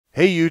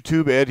Hey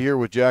YouTube, Ed here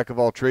with Jack of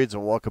All Trades,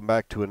 and welcome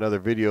back to another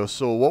video.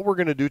 So what we're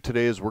going to do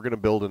today is we're going to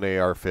build an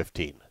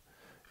AR-15.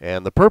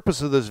 And the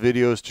purpose of this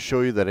video is to show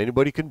you that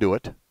anybody can do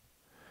it.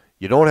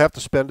 You don't have to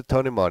spend a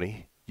ton of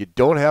money. You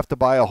don't have to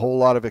buy a whole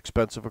lot of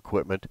expensive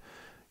equipment.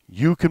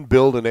 You can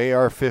build an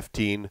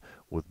AR-15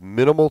 with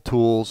minimal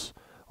tools,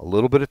 a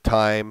little bit of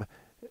time,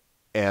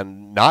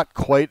 and not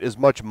quite as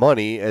much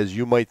money as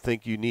you might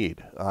think you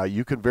need.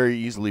 You can very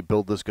easily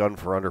build this gun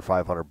for under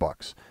 500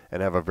 bucks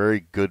and have a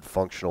very good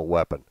functional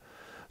weapon.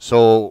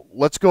 So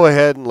let's go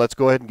ahead and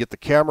get the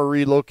camera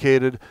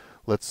relocated.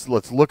 Let's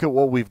look at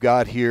what we've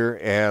got here,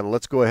 and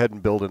let's go ahead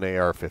and build an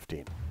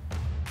AR-15.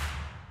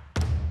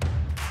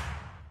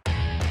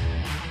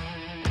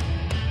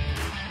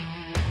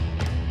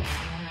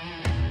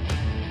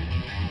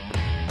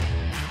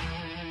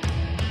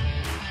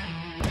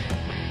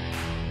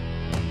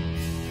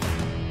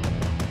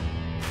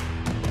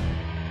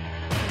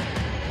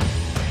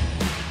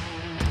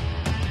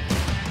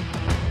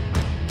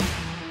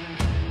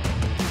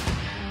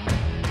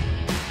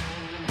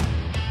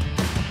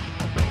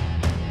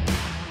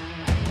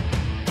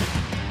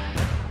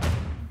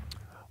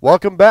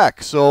 Welcome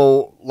back.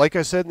 So like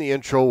I said in the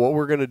intro, what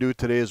we're going to do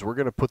today is we're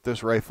going to put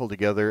this rifle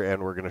together,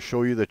 and we're going to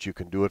show you that you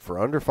can do it for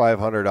under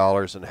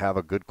 $500 and have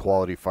a good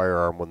quality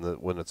firearm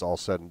when it's all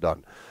said and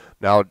done.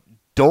 Now,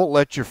 don't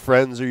let your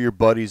friends or your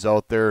buddies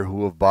out there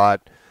who have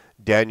bought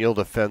Daniel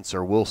Defense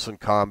or Wilson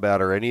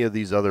Combat or any of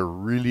these other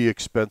really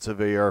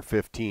expensive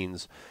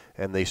AR-15s,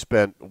 and they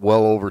spent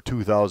well over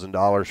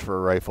 $2,000 for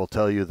a rifle,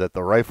 tell you that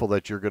the rifle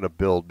that you're going to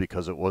build,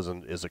 because it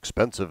wasn't as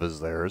expensive as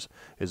theirs,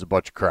 is a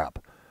bunch of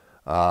crap.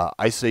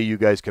 I say you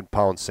guys can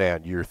pound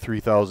sand. Your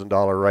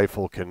 $3,000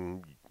 rifle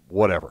can,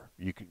 whatever.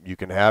 You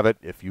can have it.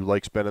 If you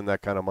like spending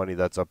that kind of money,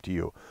 that's up to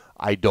you.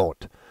 I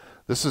don't.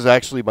 This is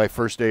actually my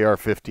first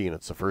AR-15.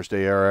 It's the first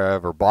AR I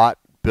ever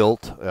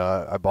built.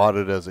 I bought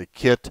it as a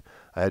kit.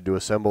 I had to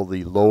assemble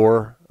the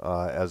lower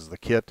as the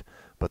kit,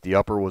 but the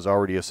upper was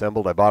already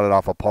assembled. I bought it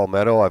off of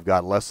Palmetto. I've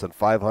got less than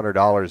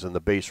 $500 in the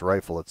base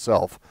rifle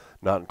itself,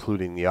 not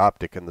including the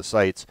optic and the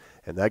sights,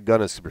 and that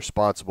gun is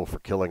responsible for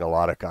killing a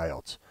lot of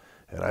coyotes.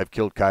 And I've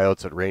killed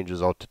coyotes at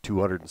ranges out to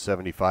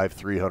 275,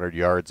 300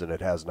 yards, and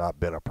it has not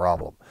been a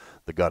problem.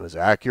 The gun is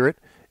accurate.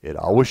 It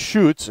always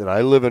shoots, and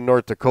I live in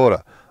North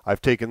Dakota.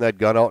 I've taken that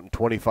gun out in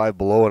 25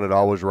 below, and it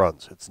always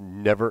runs. It's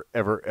never,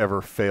 ever,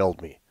 ever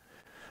failed me.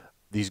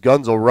 These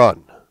guns will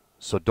run.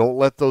 So don't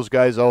let those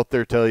guys out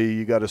there tell you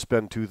you got to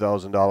spend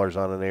 $2,000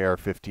 on an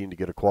AR-15 to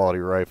get a quality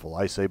rifle.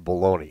 I say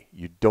baloney.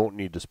 You don't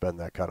need to spend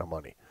that kind of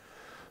money.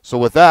 So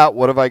with that,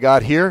 what have I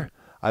got here?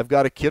 I've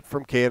got a kit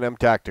from KM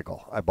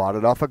Tactical. I bought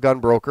it off a gun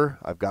broker.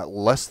 I've got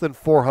less than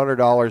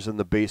 $400 in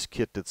the base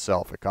kit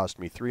itself. It cost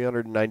me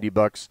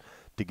 $390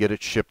 to get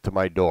it shipped to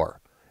my door.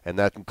 And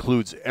that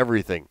includes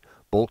everything.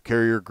 Bolt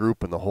carrier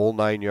group and the whole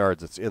 9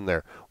 yards. It's in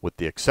there, with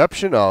the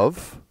exception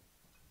of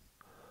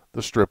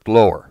the stripped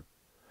lower.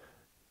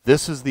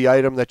 This is the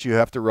item that you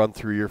have to run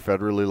through your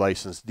federally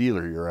licensed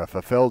dealer, your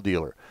FFL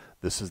dealer.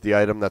 This is the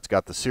item that's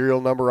got the serial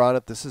number on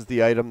it. This is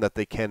the item that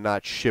they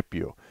cannot ship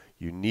you.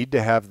 You need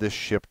to have this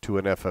shipped to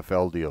an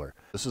FFL dealer.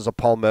 This is a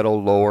Palmetto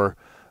lower.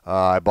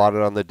 I bought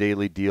it on the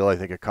daily deal. I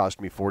think it cost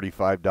me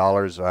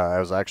 $45. It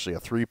was actually a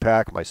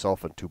 3-pack.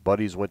 Myself and 2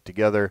 buddies went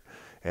together,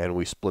 and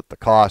we split the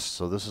cost.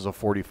 So this is a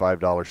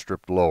 $45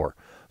 stripped lower.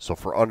 So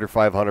for under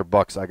 500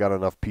 bucks, I got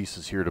enough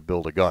pieces here to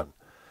build a gun,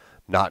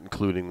 not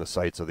including the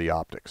sights or the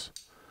optics.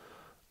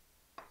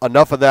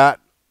 Enough of that.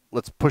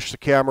 Let's push the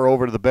camera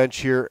over to the bench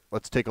here.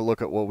 Let's take a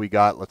look at what we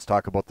got. Let's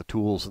talk about the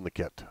tools and the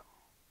kit.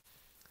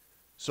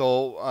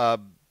 So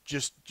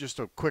just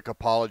a quick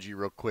apology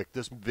real quick.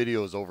 This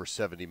video is over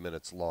 70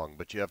 minutes long,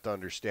 but you have to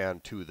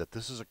understand too that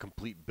this is a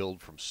complete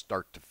build from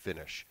start to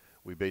finish.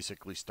 We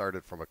basically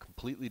started from a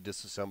completely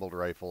disassembled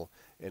rifle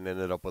and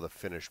ended up with a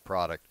finished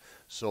product.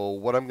 So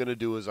what I'm going to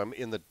do is, I'm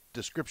in the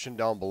description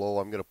down below,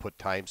 I'm going to put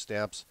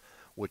timestamps,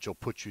 which will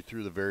put you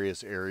through the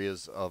various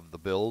areas of the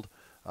build.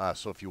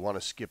 So if you want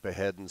to skip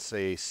ahead and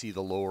say see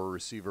the lower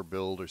receiver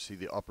build or see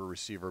the upper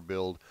receiver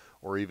build,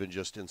 or even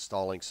just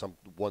installing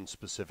one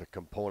specific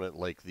component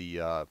like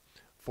the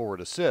forward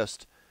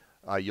assist,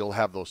 you'll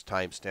have those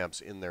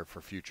timestamps in there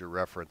for future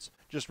reference.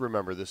 Just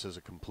remember, this is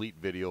a complete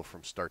video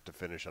from start to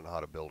finish on how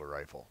to build a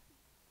rifle.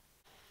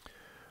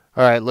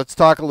 All right, let's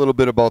talk a little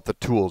bit about the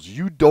tools.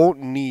 You don't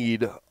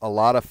need a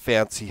lot of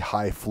fancy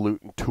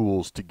highfalutin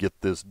tools to get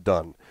this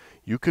done.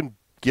 You can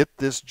get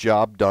this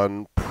job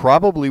done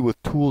probably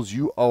with tools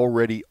you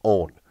already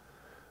own.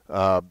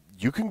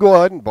 You can go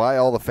ahead and buy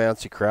all the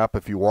fancy crap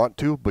if you want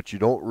to, but you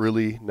don't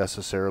really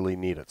necessarily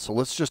need it. So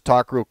let's just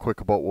talk real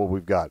quick about what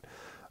we've got.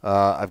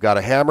 I've got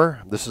a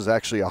hammer. This is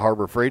actually a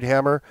Harbor Freight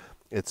hammer.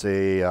 It's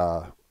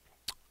a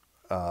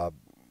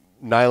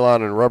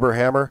nylon and rubber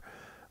hammer.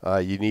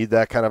 You need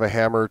that kind of a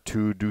hammer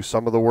to do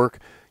some of the work.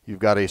 I've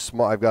got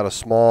a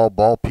small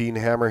ball peen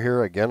hammer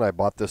here. Again, I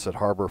bought this at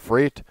Harbor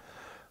Freight.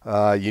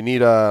 You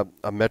need a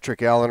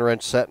metric Allen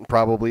wrench set and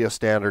probably a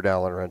standard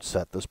Allen wrench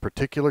set. This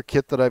particular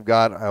kit that I've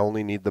got, I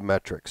only need the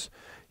metrics.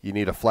 You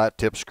need a flat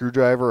tip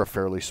screwdriver, a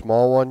fairly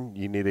small one.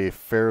 You need a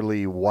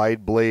fairly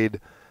wide blade.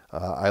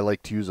 I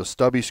like to use a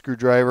stubby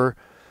screwdriver.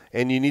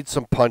 And you need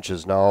some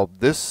punches. Now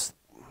this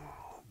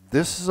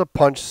is a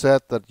punch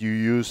set that you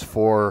use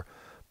for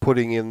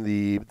putting in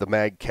the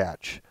mag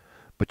catch.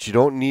 But you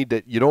don't need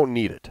it. You don't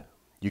need it.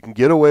 You can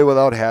get away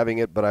without having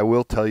it, but I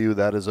will tell you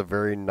that is a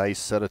very nice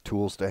set of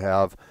tools to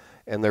have,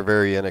 and they're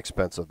very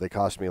inexpensive. They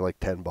cost me like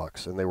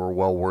 $10, and they were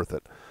well worth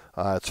it.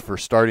 It's for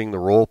starting the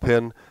roll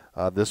pin.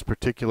 This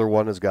particular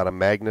one has got a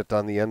magnet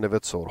on the end of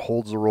it, so it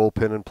holds the roll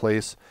pin in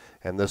place,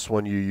 and this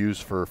one you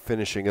use for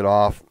finishing it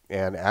off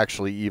and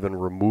actually even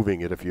removing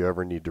it if you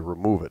ever need to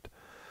remove it.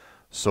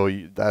 So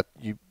you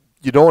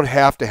don't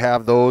have to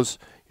have those.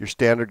 Your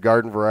standard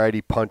garden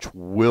variety punch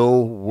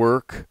will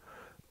work.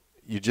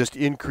 You just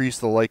increase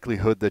the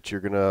likelihood that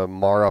you're going to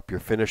mar up your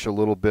finish a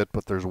little bit,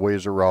 but there's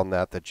ways around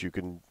that you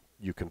can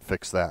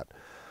fix that.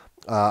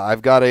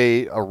 I've got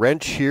a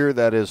wrench here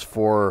that is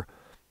for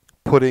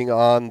putting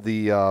on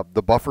the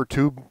buffer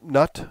tube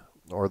nut,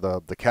 or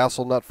the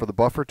castle nut for the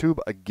buffer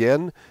tube.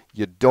 Again,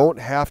 you don't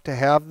have to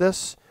have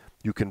this.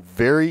 You can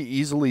very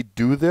easily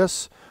do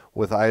this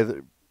with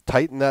either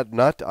tighten that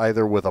nut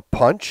either with a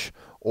punch,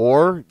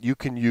 or you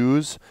can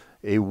use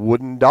a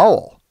wooden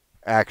dowel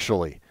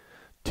actually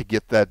to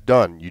get that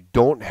done. You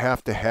don't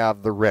have to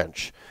have the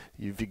wrench.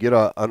 If you get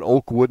an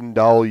oak wooden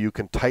dowel, you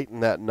can tighten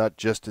that nut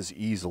just as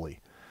easily.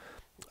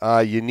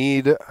 You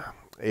need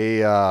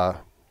a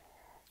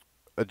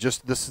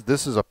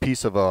this is a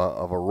piece of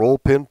a roll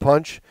pin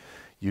punch.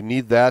 You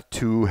need that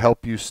to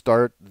help you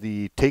start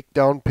the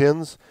takedown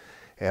pins,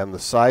 and the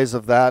size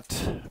of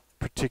that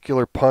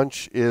particular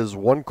punch is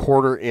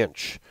 1/4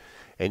 inch.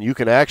 And you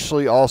can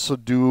actually also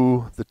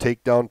do the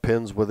takedown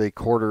pins with a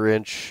 1/4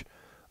 inch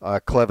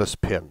clevis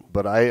pin,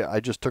 but I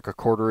just took a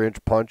 1/4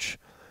 inch punch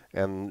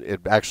and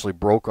it actually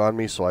broke on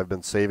me, so I've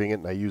been saving it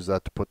and I use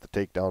that to put the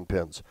takedown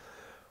pins.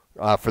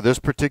 For this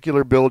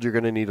particular build, you're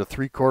going to need a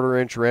 3/4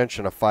 inch wrench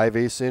and a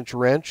 5/8 inch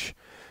wrench.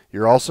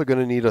 You're also going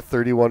to need a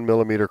 31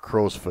 millimeter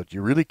crow's foot.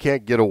 You really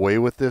can't get away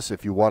with this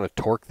if you want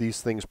to torque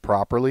these things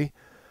properly.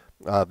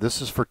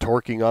 This is for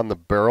torquing on the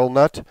barrel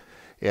nut,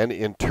 and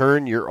in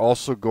turn you're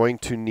also going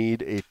to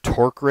need a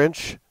torque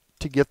wrench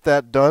to get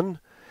that done.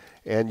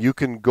 And you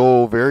can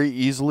go very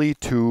easily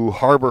to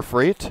Harbor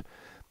Freight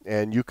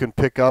and you can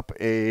pick up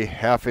a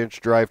 1/2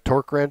 inch drive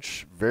torque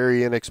wrench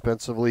very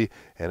inexpensively,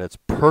 and it's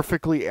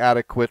perfectly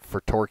adequate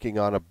for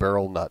torquing on a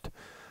barrel nut.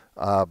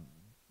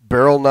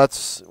 Barrel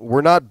nuts,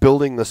 we're not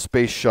building the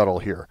space shuttle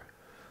here.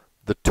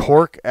 The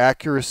torque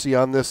accuracy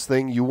on this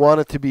thing, you want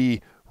it to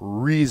be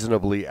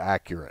reasonably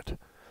accurate.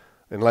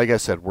 And like I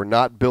said, we're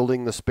not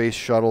building the space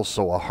shuttle,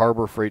 so a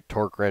Harbor Freight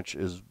torque wrench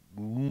is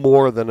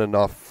more than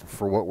enough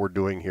for what we're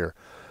doing here.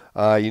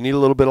 You need a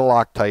little bit of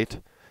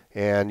Loctite,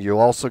 and you're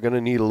also going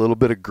to need a little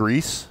bit of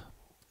grease.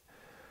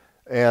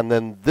 And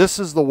then this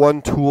is the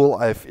one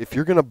tool, if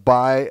you're going to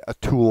buy a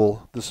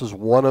tool, this is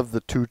one of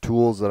the 2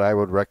 tools that I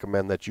would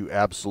recommend that you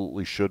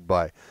absolutely should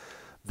buy.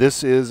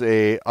 This is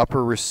a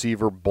upper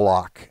receiver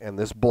block, and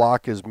this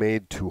block is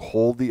made to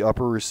hold the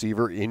upper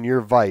receiver in your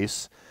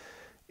vise.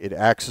 It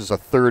acts as a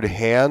third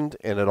hand,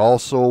 and it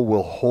also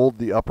will hold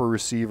the upper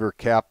receiver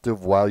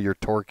captive while you're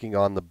torquing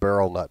on the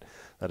barrel nut.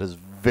 That is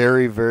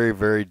very, very,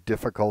 very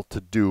difficult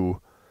to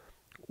do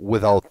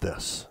without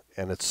this.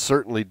 And it's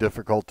certainly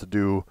difficult to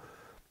do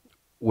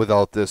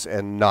without this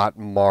and not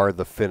mar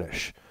the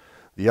finish.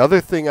 The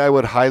other thing I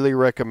would highly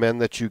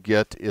recommend that you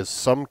get is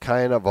some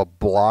kind of a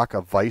block,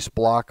 a vise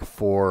block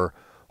for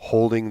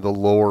holding the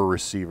lower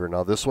receiver.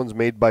 Now this one's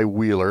made by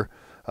Wheeler.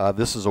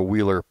 This is a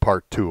Wheeler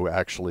Part 2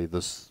 actually.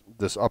 This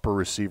upper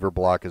receiver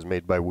block is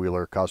made by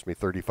Wheeler. It cost me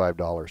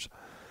 $35.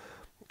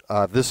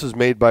 This is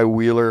made by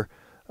Wheeler.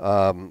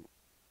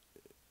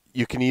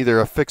 You can either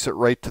affix it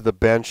right to the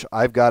bench.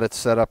 I've got it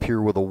set up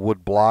here with a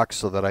wood block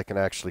so that I can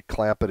actually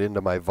clamp it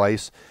into my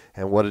vise.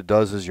 And what it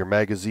does is your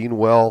magazine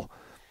well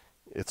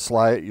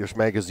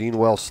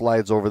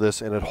slides over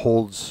this, and it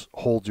holds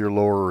your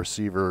lower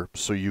receiver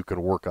so you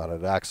can work on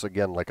it. It acts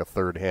again like a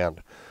third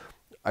hand.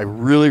 I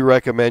really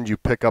recommend you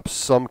pick up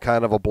some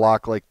kind of a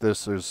block like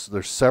this. There's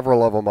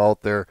several of them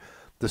out there.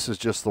 This is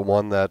just the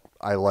one that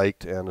I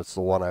liked, and it's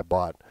the one I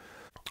bought.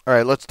 All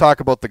right, let's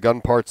talk about the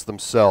gun parts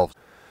themselves.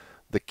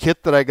 The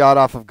kit that I got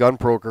off of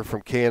GunProker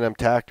from KM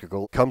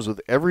Tactical comes with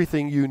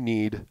everything you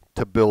need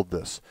to build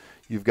this.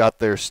 You've got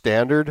their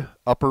standard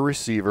upper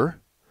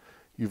receiver.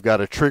 You've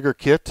got a trigger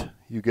kit.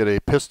 You get a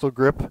pistol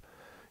grip.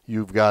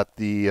 You've got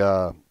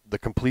the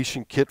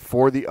completion kit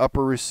for the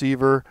upper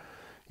receiver.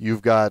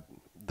 You've got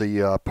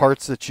the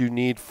parts that you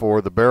need for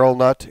the barrel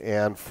nut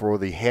and for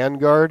the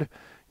handguard.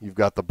 You've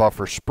got the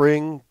buffer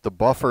spring, the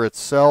buffer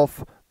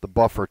itself, the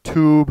buffer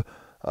tube.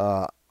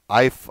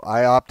 I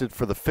opted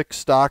for the fixed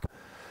stock.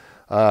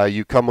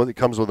 It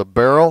comes with a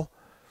barrel.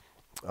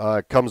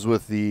 It comes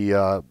with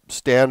the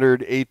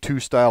standard A2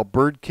 style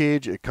bird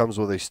cage. It comes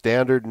with a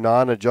standard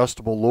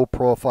non-adjustable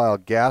low-profile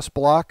gas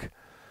block.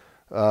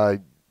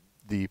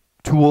 The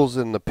tools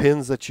and the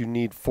pins that you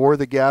need for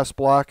the gas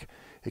block.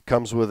 It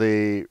comes with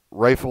a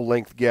rifle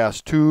length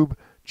gas tube,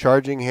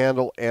 charging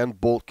handle, and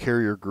bolt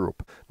carrier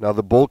group. Now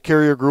the bolt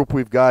carrier group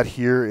we've got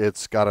here,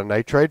 it's got a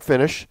nitride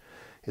finish.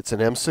 It's an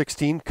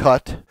M16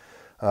 cut.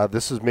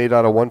 This is made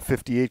out of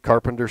 158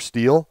 Carpenter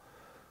steel.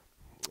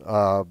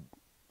 The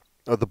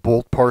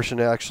bolt portion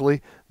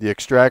actually. The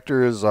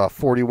extractor is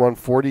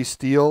 4140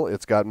 steel.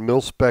 It's got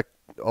mil-spec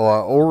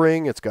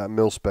O-ring. It's got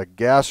mil-spec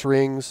gas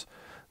rings.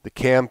 The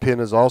cam pin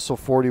is also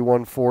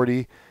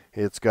 4140.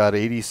 It's got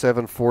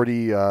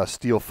 8740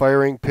 steel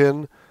firing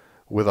pin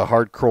with a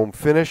hard chrome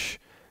finish.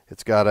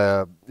 It's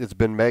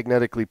been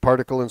magnetically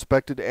particle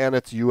inspected, and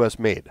it's US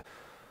made.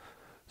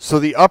 So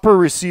the upper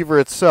receiver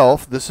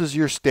itself, this is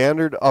your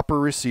standard upper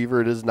receiver.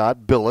 It is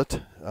not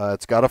billet.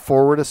 It's got a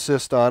forward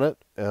assist on it.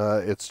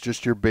 It's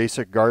just your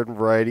basic garden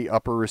variety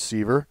upper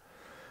receiver.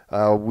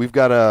 We've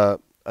got a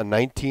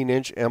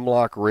 19-inch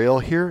M-LOK rail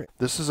here.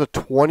 This is a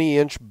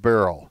 20-inch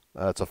barrel.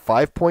 It's a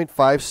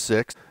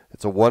 5.56.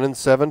 It's a 1 in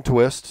 7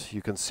 twist.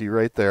 You can see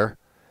right there.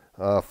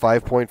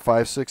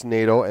 5.56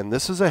 NATO, and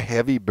this is a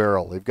heavy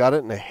barrel. They've got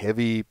it in a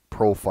heavy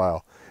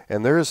profile,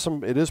 and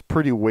it is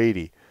pretty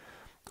weighty.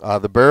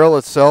 The barrel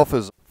itself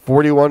is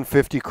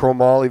 4150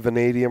 chromoly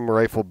vanadium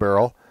rifle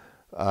barrel.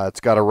 It's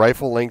got a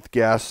rifle length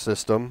gas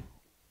system,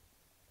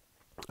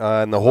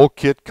 and the whole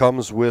kit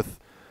comes with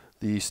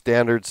the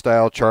standard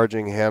style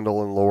charging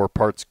handle and lower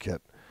parts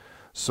kit.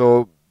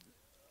 So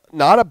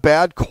not a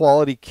bad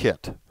quality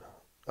kit.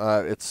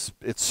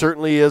 It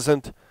certainly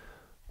isn't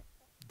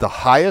the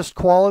highest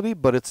quality,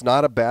 but it's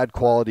not a bad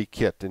quality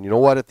kit. And you know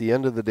what? At the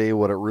end of the day,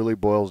 what it really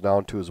boils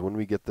down to is when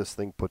we get this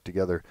thing put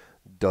together,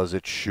 does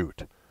it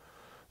shoot?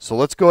 So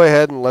let's go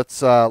ahead and let's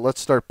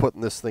start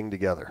putting this thing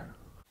together.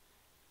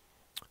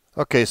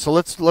 Okay, so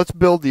let's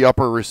build the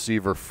upper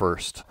receiver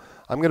first.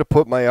 I'm going to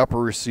put my upper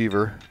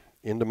receiver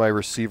into my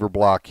receiver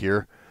block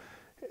here,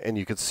 and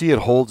you can see it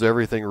holds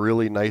everything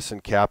really nice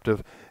and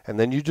captive. And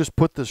then you just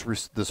put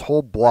this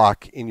whole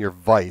block in your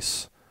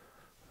vise,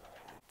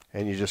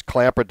 and you just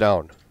clamp it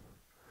down.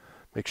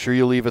 Make sure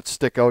you leave it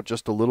stick out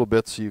just a little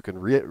bit so you can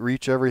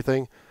reach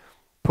everything.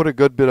 Put a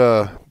good bit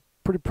of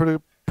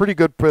pretty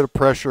good bit of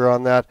pressure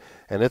on that,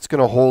 and it's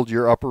going to hold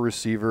your upper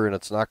receiver, and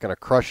it's not going to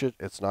crush it,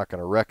 it's not going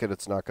to wreck it,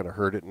 it's not going to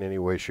hurt it in any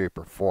way, shape,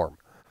 or form.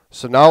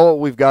 So now what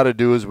we've got to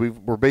do is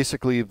we're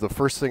basically, the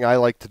first thing I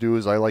like to do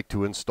is I like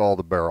to install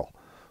the barrel.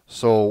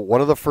 So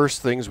one of the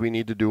first things we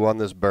need to do on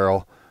this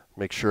barrel,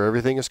 make sure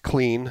everything is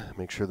clean,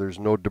 make sure there's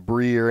no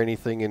debris or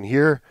anything in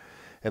here,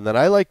 and then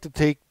I like to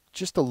take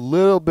just a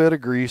little bit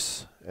of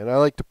grease, and I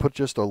like to put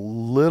just a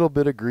little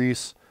bit of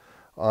grease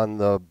on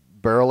the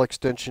barrel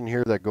extension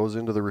here that goes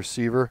into the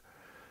receiver.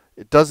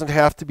 It doesn't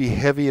have to be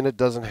heavy, and it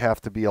doesn't have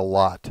to be a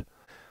lot.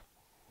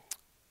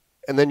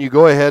 And then you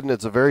go ahead, and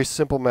it's a very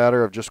simple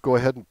matter of just go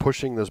ahead and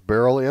pushing this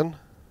barrel in,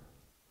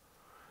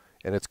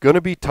 and it's going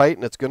to be tight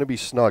and it's going to be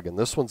snug, and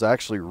this one's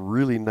actually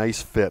really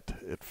nice fit.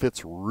 It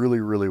fits really,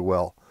 really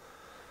well.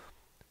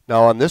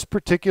 Now on this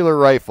particular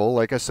rifle,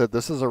 like I said,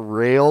 this is a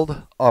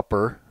railed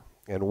upper,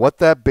 and what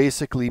that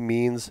basically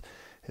means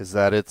is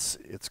that it's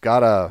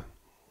got a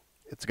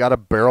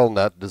barrel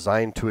nut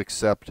designed to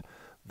accept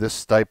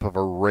this type of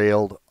a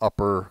railed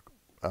upper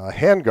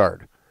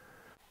handguard.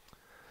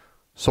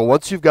 So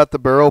once you've got the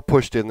barrel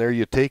pushed in there,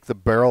 you take the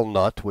barrel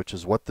nut, which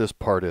is what this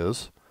part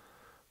is,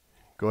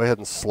 go ahead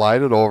and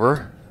slide it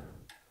over,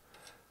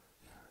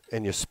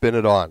 and you spin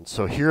it on.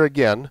 So here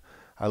again,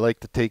 I like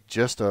to take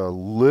just a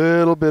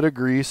little bit of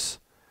grease.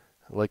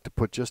 I like to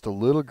put just a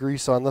little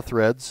grease on the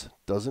threads.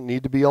 Doesn't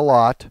need to be a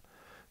lot,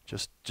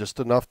 just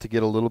enough to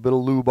get a little bit of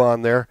lube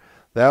on there.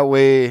 That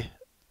way,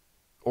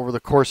 over the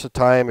course of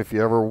time, if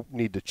you ever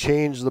need to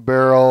change the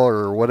barrel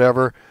or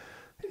whatever,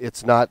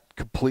 it's not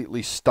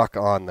completely stuck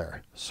on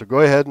there. So go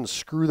ahead and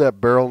screw that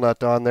barrel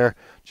nut on there,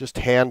 just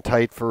hand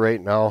tight for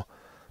right now.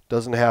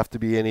 Doesn't have to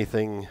be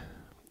anything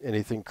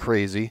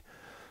crazy.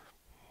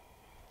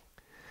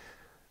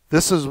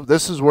 This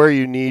is where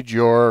you need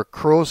your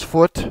crow's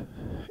foot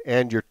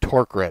and your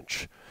torque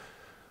wrench.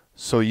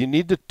 So you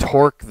need to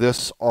torque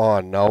this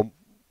on. Now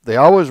they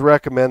always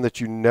recommend that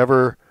you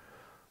never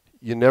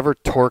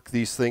torque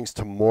these things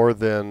to more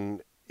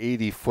than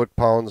 80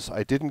 foot-pounds.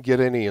 I didn't get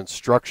any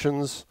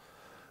instructions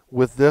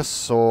with this,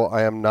 so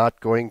I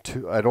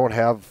don't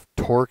have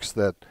torques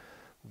that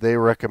they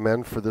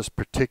recommend for this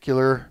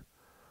particular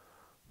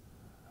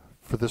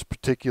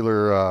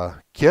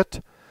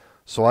kit.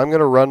 So I'm going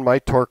to run my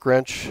torque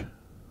wrench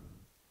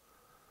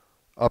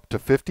up to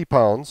 50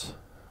 pounds.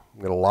 I'm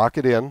going to lock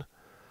it in.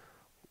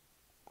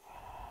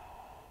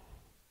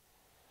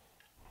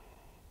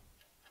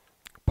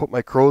 Put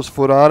my crow's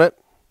foot on it.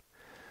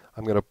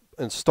 I'm going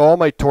to install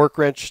my torque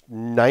wrench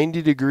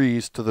 90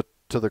 degrees to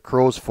the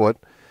crow's foot,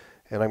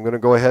 and I'm going to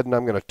go ahead and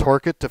I'm going to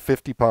torque it to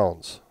 50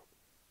 pounds.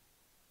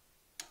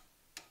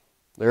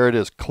 There it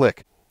is,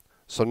 click.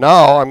 So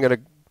now I'm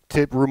going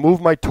to remove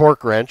my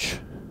torque wrench,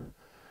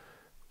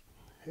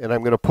 and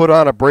I'm going to put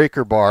on a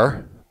breaker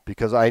bar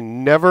because I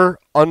never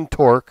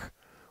untorque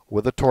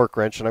with a torque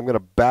wrench, and I'm going to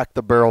back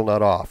the barrel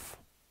nut off.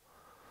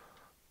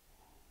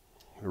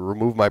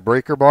 Remove my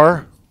breaker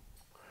bar.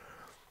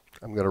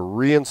 I'm going to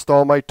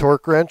reinstall my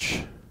torque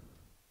wrench.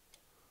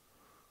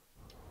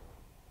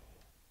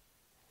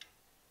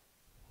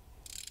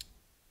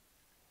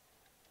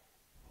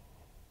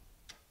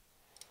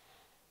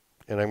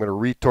 and I'm going to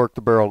retorque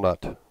the barrel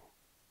nut.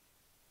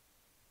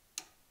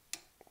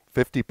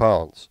 50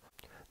 pounds.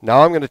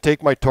 Now I'm going to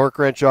take my torque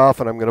wrench off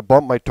and I'm going to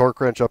bump my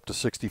torque wrench up to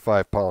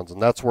 65 pounds,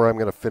 and that's where I'm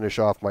going to finish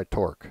off my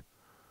torque.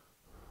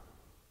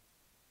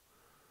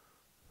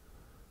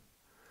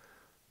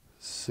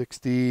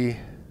 65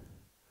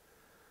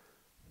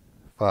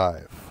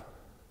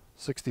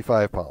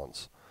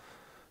 pounds.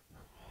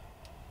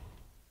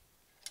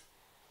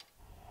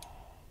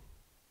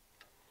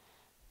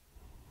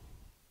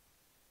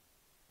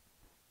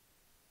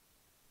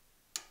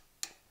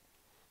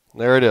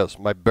 There it is.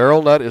 My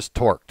barrel nut is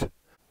torqued.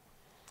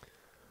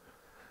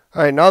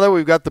 All right, now that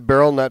we've got the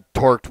barrel nut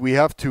torqued, we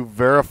have to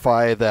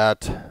verify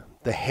that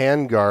the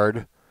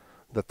handguard,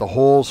 that the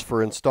holes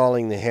for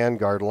installing the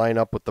handguard line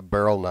up with the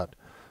barrel nut.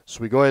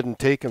 So we go ahead and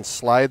take and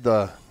slide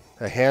the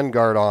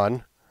handguard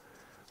on,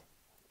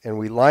 and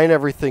we line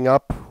everything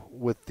up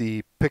with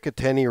the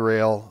Picatinny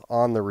rail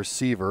on the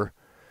receiver,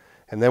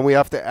 and then we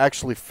have to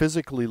actually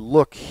physically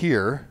look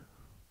here,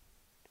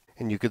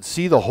 and you can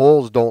see the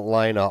holes don't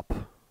line up.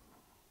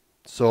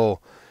 So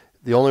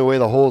the only way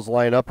the holes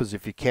line up is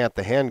if you cant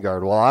the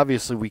handguard. Well,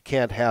 obviously we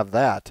can't have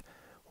that.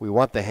 We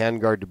want the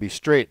handguard to be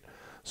straight.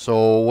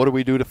 So what do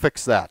we do to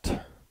fix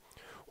that?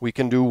 We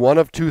can do one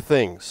of two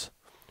things.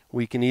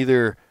 We can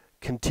either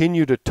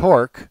continue to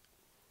torque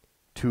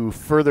to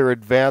further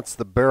advance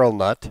the barrel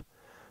nut,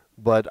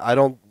 but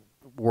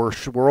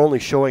we're only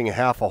showing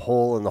half a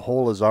hole, and the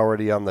hole is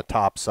already on the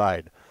top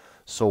side.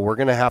 So we're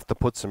going to have to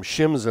put some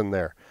shims in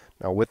there.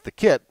 Now with the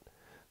kit,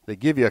 they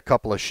give you a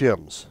couple of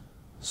shims.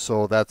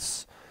 So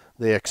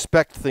they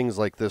expect things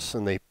like this,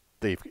 and they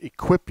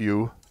equip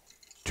you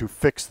to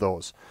fix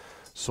those.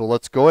 So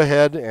let's go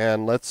ahead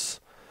and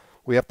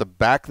we have to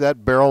back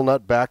that barrel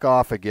nut back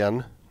off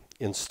again,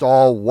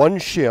 install one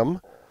shim,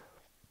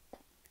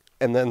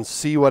 and then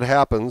see what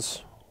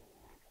happens.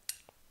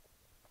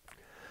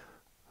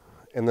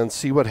 And then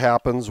see what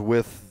happens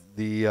with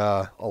the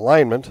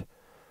alignment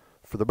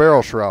for the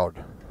barrel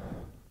shroud.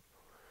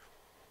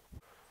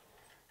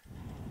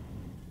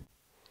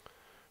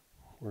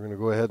 We're going to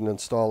go ahead and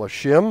install a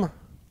shim,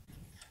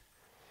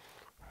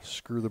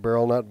 screw the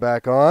barrel nut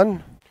back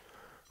on,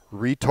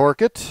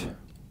 retorque it,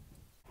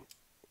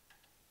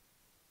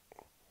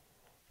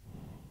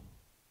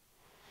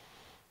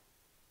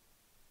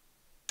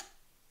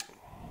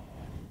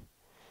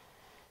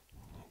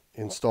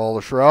 install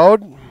the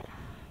shroud,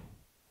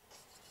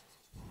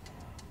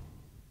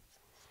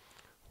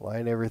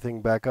 line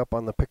everything back up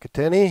on the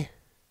Picatinny.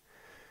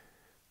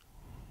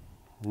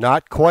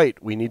 Not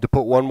quite. We need to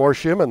put one more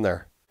shim in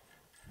there.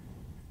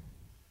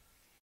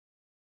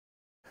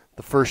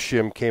 The first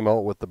shim came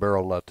out with the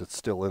barrel nut. It's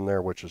still in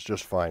there, which is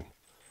just fine.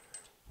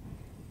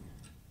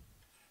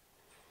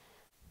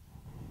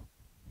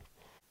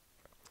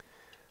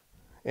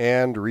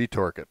 And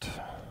retorque it.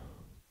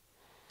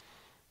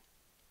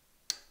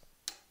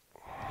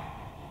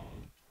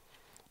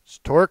 It's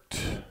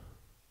torqued.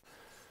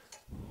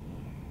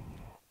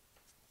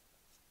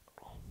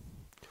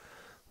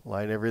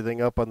 Line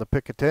everything up on the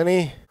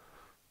Picatinny,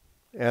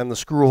 and the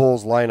screw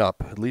holes line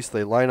up. At least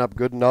they line up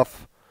good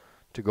enough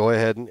to go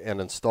ahead and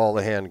install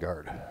the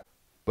handguard.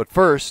 But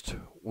first,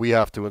 we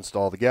have to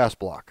install the gas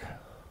block.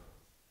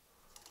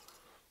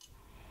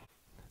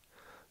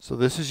 So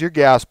this is your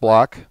gas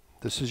block.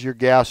 This is your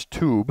gas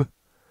tube.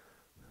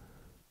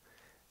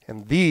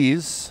 And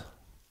these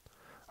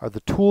are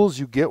the tools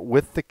you get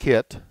with the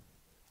kit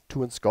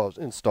to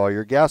install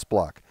your gas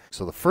block.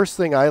 So the first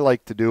thing I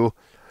like to do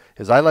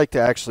is I like to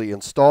actually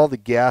install the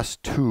gas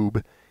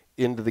tube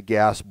into the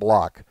gas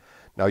block.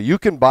 Now you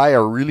can buy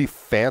a really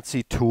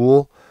fancy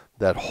tool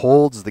that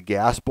holds the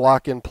gas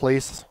block in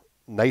place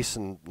nice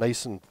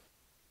and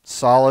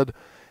solid,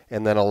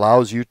 and then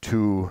allows you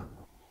to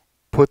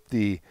put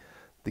the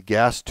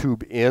gas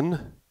tube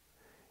in,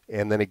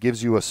 and then it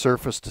gives you a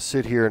surface to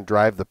sit here and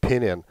drive the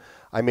pin in.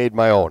 I made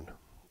my own.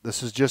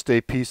 This is just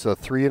a piece of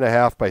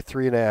 3.5 by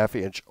 3.5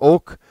 inch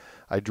oak.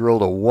 I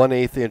drilled a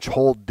 1/8 inch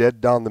hole dead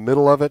down the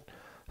middle of it,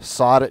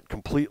 sawed it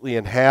completely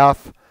in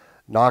half,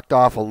 knocked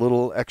off a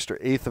little extra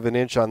 1/8 of an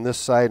inch on this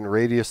side and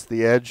radiused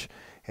the edge,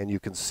 and you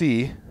can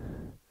see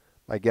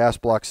my gas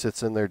block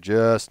sits in there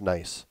just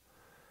nice.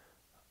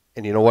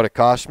 And you know what it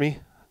cost me?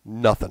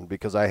 Nothing,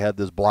 because I had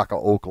this block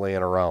of oak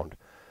laying around.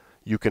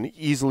 You can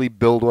easily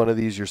build one of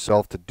these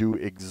yourself to do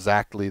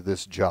exactly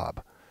this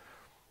job.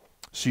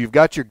 So you've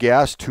got your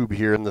gas tube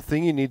here, and the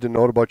thing you need to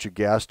note about your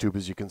gas tube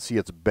is you can see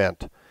it's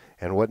bent.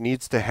 And what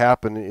needs to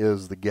happen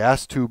is the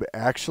gas tube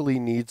actually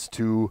needs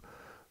to,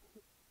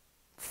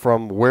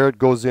 from where it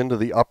goes into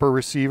the upper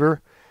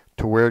receiver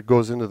to where it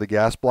goes into the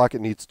gas block,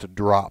 it needs to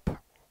drop.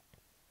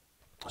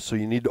 So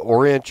you need to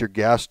orient your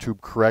gas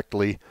tube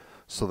correctly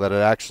so that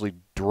it actually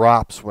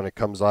drops when it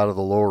comes out of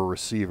the lower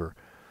receiver.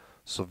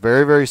 So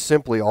very, very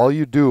simply, all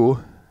you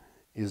do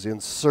is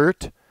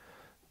insert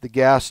the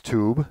gas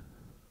tube,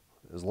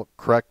 is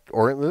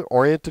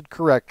oriented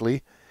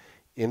correctly,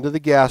 into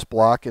the gas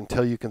block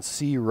until you can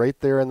see right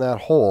there in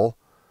that hole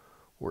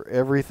where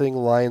everything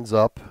lines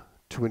up,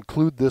 to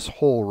include this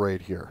hole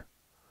right here.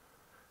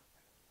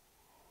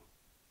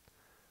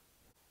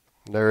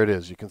 There it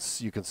is. You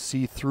can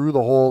see through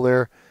the hole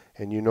there,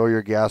 and you know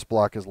your gas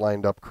block is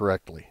lined up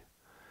correctly.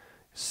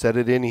 Set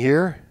it in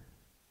here.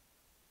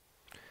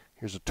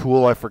 Here's a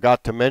tool I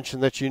forgot to mention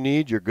that you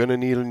need. You're going to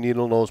need a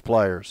needle nose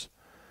pliers.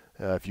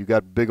 If you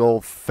got big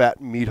old fat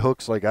meat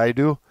hooks like I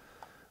do,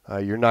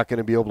 you're not going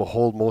to be able to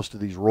hold most of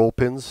these roll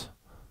pins.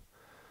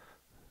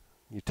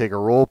 You take a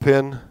roll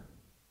pin,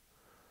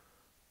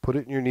 put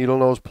it in your needle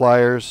nose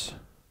pliers,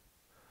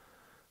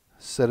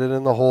 set it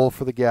in the hole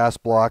for the gas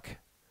block.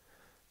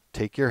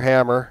 Take your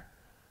hammer,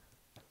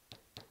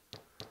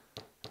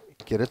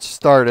 get it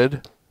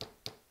started.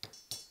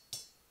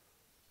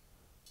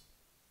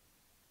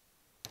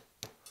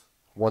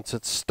 Once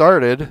it's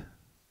started,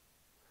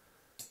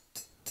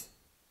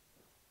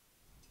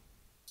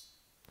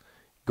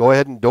 go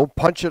ahead and don't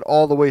punch it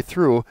all the way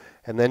through,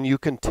 and then you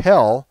can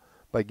tell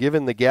by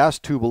giving the gas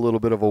tube a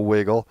little bit of a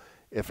wiggle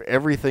if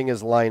everything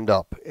is lined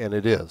up, and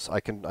it is. I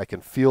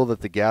can feel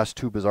that the gas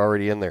tube is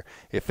already in there.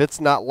 If it's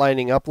not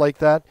lining up like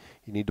that,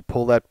 you need to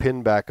pull that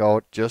pin back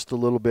out just a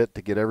little bit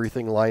to get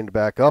everything lined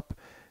back up,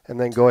 and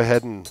then go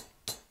ahead and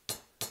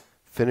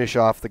finish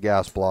off the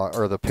gas block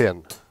or the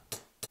pin.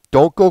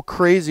 Don't go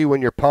crazy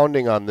when you're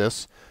pounding on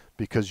this,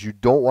 because you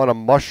don't want to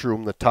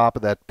mushroom the top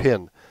of that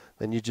pin.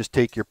 Then you just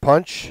take your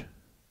punch,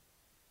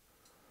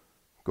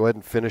 go ahead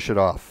and finish it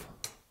off.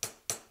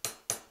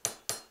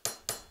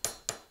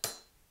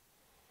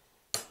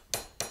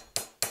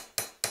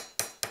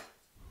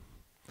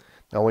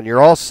 Now when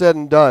you're all said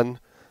and done,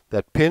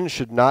 that pin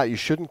you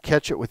shouldn't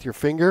catch it with your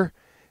finger,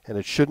 and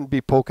it shouldn't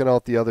be poking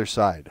out the other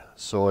side.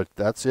 So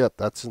that's it,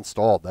 that's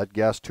installed. That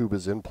gas tube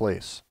is in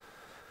place.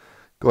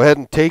 Go ahead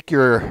and take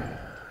your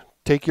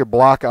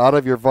block out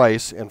of your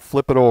vise and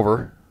flip it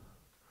over.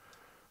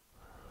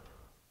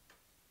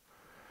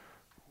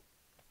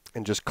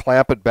 And just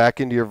clamp it back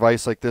into your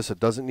vise like this.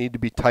 It doesn't need to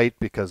be tight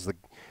because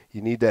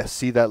you need to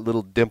see that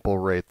little dimple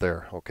right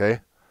there, okay?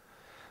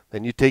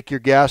 Then you take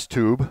your gas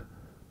tube,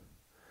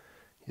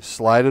 you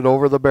slide it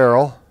over the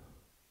barrel,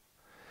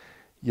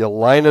 you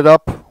line it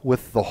up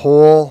with the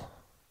hole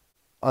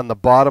on the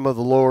bottom of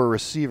the lower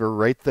receiver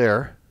right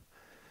there.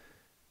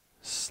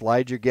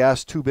 Slide your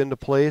gas tube into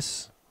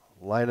place,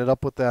 line it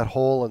up with that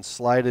hole, and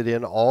slide it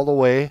in all the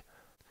way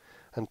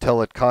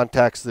until it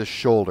contacts this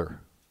shoulder.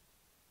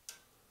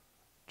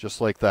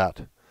 Just like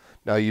that.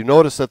 Now you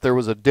notice that there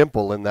was a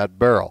dimple in that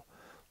barrel.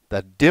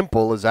 That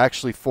dimple is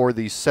actually for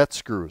these set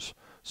screws.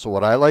 So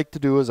what I like to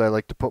do is I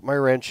like to put my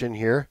wrench in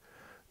here,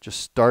 just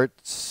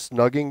start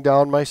snugging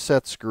down my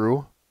set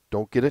screw.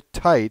 Don't get it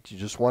tight, you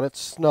just want it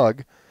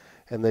snug,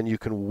 and then you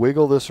can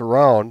wiggle this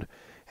around,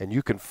 and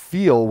you can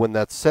feel when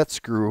that set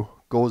screw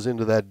goes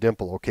into that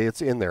dimple. Okay,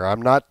 it's in there.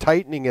 I'm not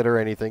tightening it or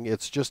anything,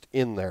 it's just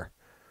in there.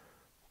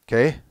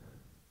 Okay?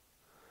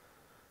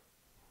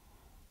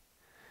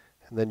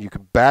 And then you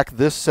can back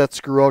this set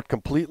screw out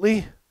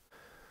completely.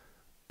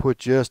 Put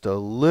just a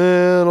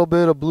little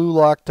bit of blue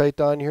Loctite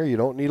on here. You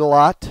don't need a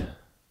lot.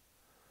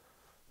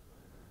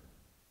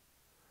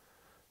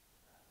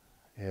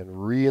 And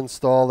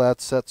reinstall that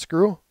set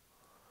screw.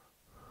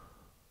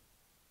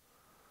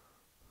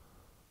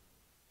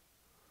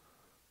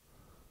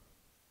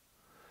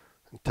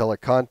 Until it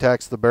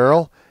contacts the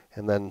barrel,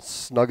 and then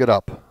snug it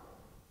up.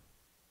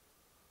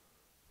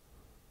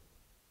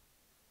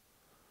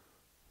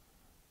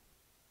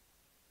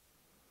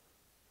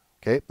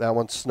 Okay, that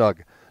one's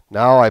snug.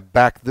 Now I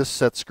back this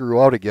set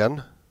screw out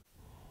again.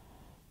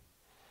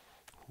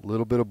 A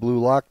little bit of blue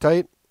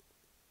Loctite.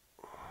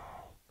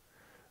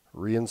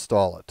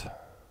 Reinstall it.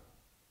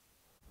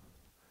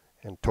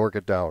 And torque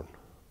it down.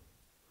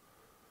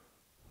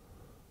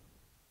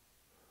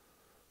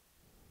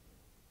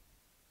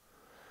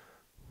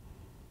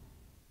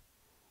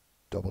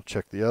 Double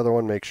check the other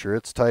one, make sure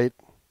it's tight.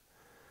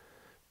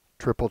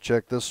 Triple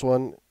check this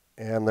one,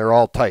 and they're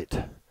all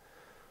tight.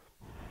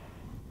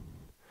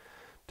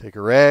 Take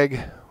a rag,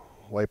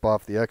 wipe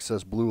off the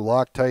excess blue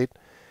Loctite,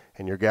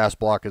 and your gas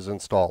block is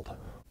installed.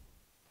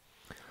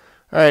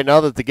 Alright,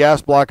 now that the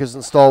gas block is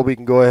installed, we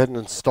can go ahead and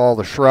install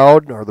the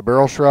shroud, or the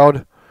barrel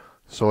shroud.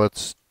 So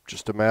it's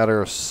just a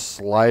matter of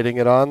sliding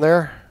it on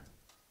there,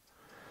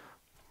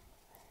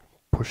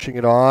 pushing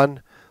it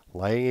on,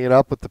 lining it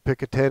up with the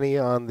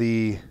Picatinny on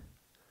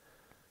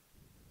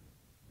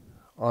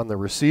the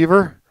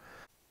receiver.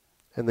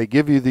 And they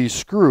give you these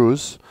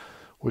screws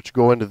which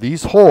go into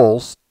these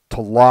holes to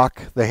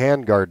lock the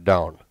handguard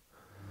down.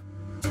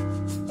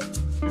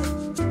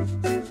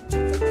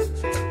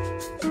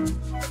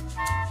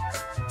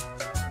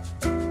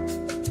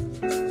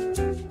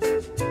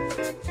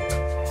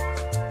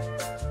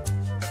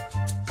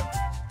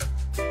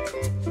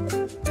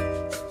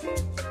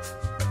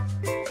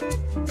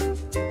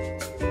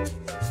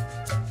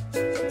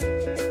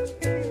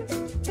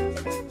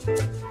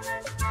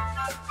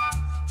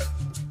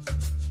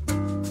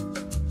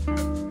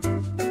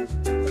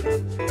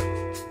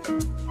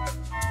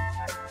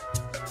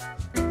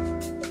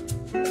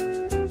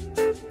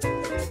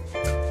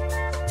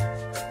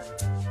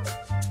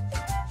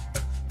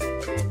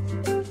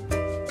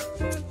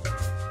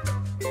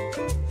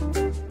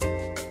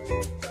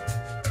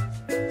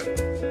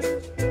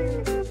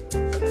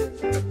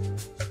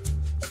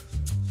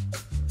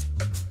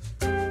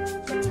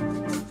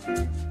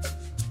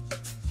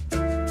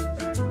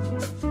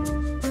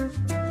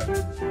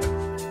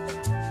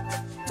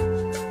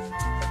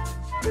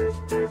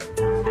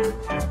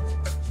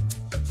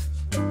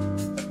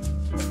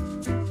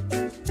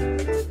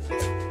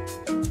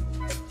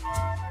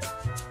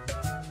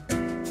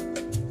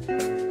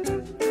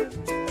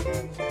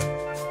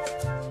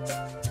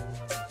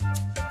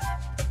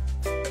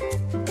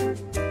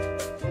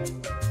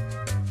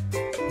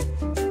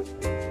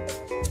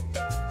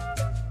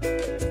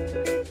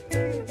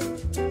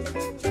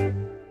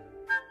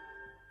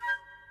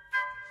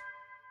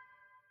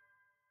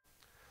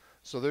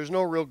 So there's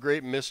no real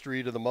great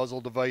mystery to the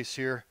muzzle device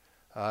here.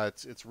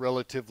 It's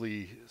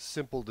relatively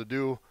simple to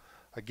do.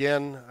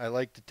 Again, I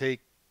like to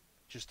take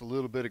just a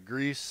little bit of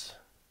grease,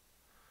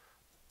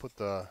 put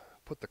the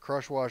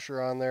crush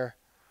washer on there,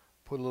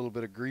 put a little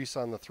bit of grease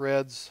on the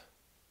threads,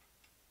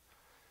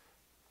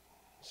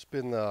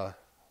 spin the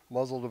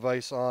muzzle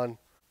device on.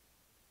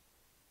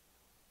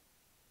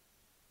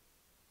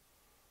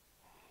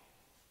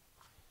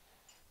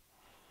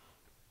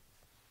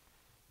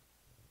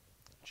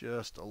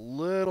 Just a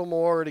little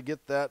more to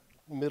get that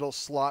middle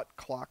slot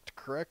clocked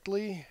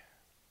correctly.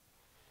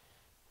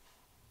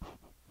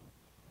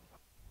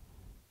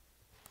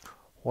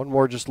 One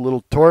more, just a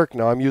little torque.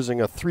 Now I'm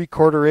using a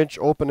 3/4 inch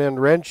open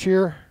end wrench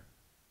here.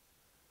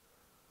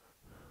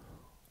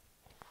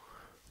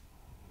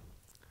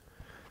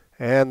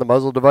 And the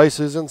muzzle device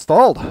is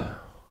installed. All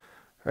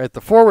right, the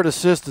forward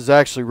assist is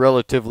actually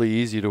relatively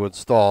easy to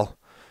install.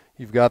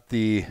 You've got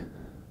the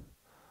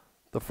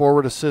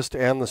forward assist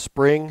and the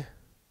spring.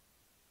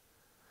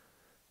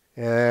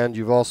 And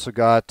you've also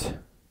got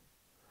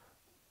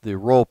the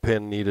roll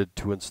pin needed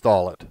to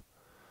install it.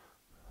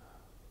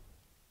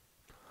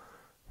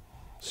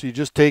 So you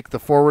just take the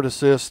forward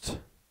assist,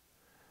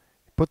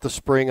 put the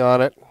spring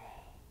on it,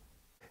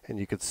 and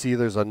you can see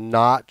there's a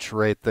notch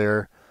right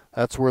there.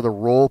 That's where the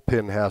roll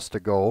pin has to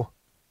go.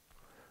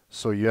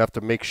 So you have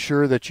to make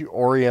sure that you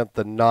orient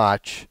the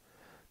notch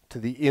to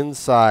the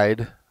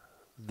inside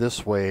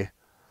this way.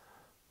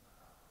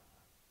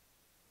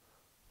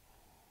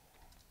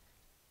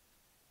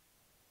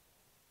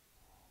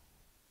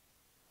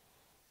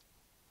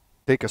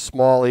 Take a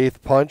small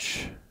 1/8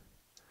 punch,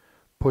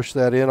 push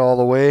that in all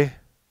the way.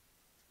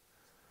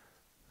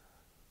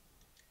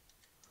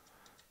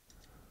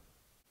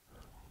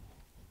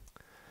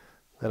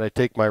 Then I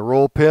take my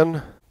roll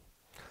pin.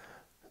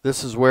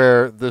 This is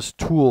where this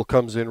tool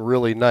comes in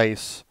really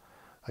nice.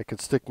 I can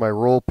stick my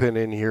roll pin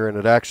in here and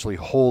it actually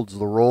holds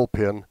the roll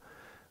pin.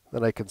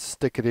 Then I can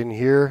stick it in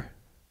here,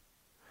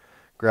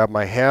 grab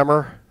my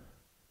hammer,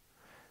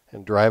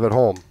 and drive it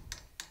home.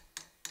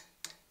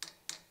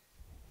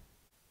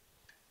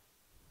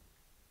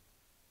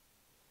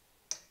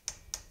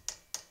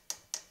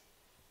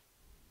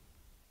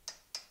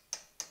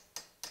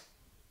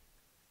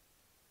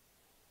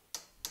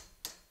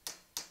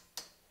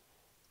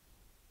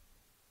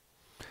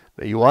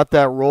 Now you want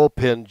that roll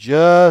pin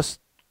just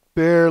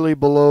barely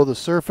below the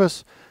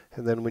surface,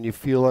 and then when you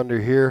feel under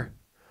here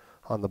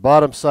on the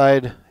bottom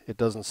side, it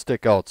doesn't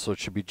stick out, so it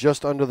should be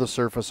just under the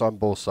surface on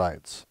both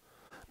sides.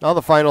 Now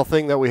the final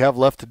thing that we have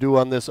left to do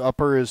on this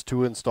upper is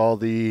to install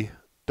the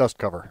dust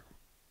cover.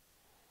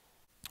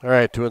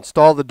 Alright, to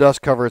install the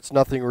dust cover, it's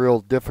nothing real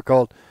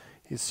difficult.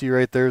 You see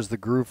right there's the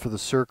groove for the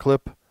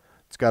circlip.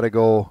 It's got to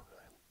go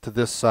to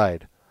this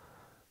side.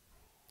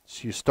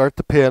 So you start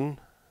the pin,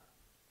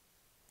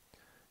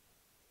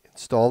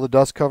 install the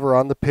dust cover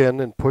on the pin,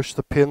 and push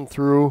the pin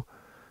through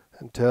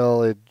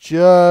until it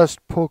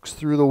just pokes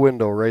through the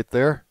window right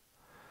there.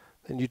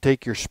 Then you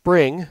take your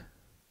spring.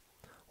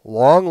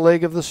 Long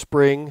leg of the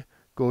spring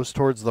goes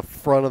towards the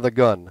front of the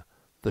gun.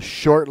 The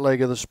short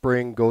leg of the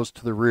spring goes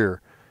to the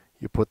rear.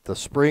 You put the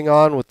spring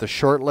on with the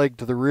short leg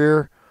to the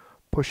rear,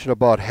 push it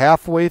about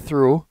halfway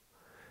through,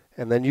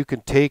 and then you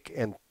can take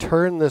and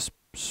turn this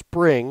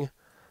spring,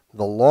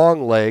 the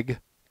long leg,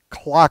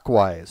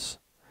 clockwise.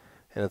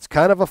 And it's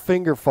kind of a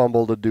finger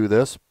fumble to do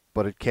this,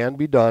 but it can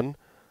be done.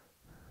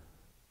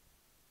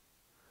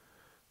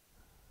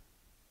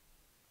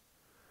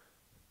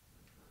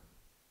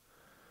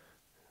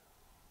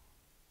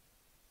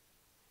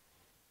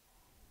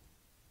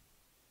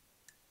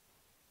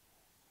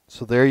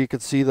 So there you can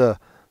see the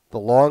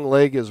long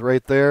leg is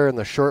right there and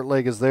the short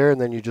leg is there,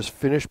 and then you just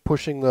finish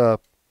pushing the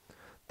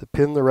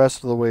pin the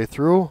rest of the way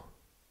through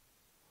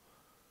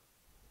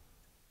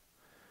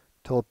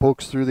till it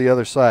pokes through the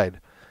other side.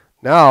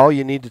 Now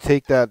you need to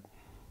take that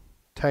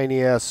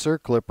tiny ass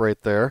circlip right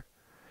there,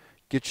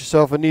 get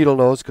yourself a needle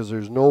nose, because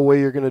there's no way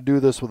you're going to do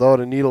this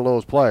without a needle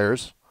nose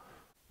pliers,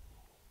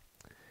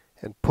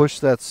 and push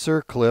that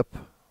circlip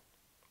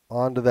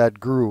onto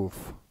that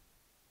groove.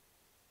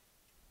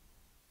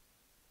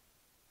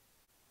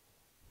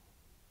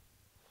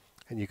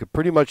 And you could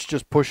pretty much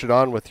just push it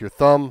on with your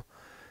thumb,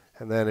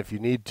 and then if you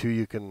need to,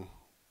 you can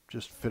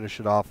just finish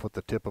it off with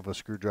the tip of a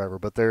screwdriver.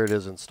 But there it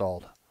is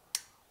installed.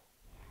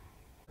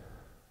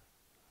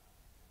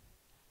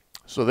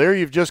 So there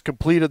you've just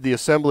completed the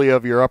assembly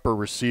of your upper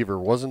receiver.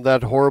 Wasn't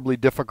that horribly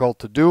difficult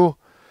to do?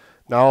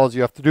 Now all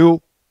you have to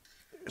do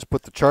is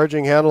put the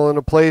charging handle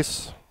into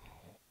place,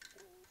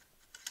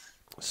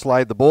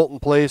 slide the bolt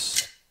in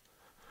place,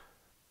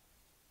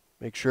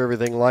 make sure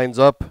everything lines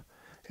up,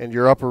 and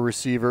your upper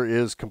receiver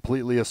is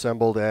completely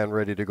assembled and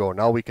ready to go.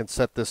 Now we can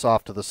set this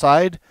off to the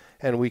side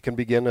and we can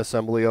begin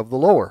assembly of the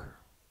lower.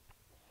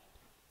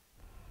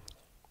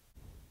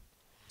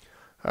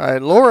 All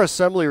right, lower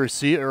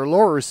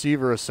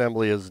receiver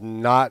assembly is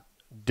not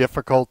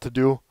difficult to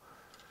do.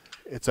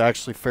 It's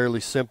actually fairly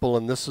simple,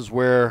 and this is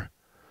where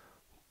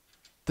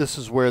this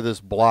is where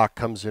this block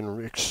comes in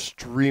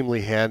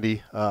extremely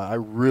handy. I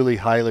really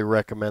highly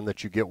recommend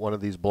that you get one of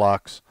these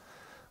blocks.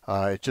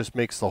 It just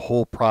makes the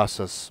whole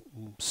process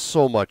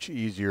so much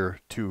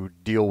easier to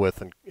deal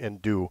with and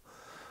do.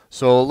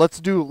 So let's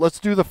do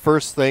the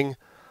first thing.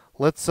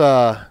 Let's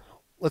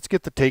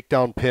get the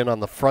takedown pin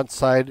on the front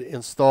side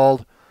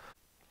installed.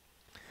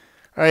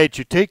 All right,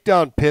 your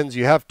takedown pins,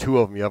 you have two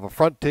of them. You have a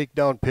front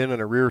takedown pin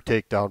and a rear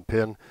takedown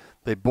pin.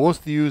 They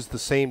both use the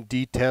same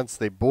detents.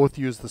 They both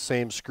use the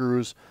same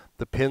screws.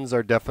 The pins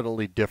are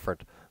definitely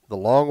different. The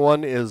long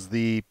one is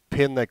the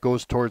pin that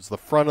goes towards the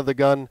front of the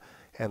gun,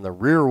 and the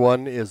rear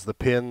one is the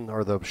pin,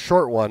 or the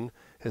short one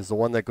is the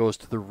one that goes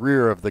to the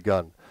rear of the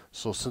gun.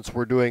 So since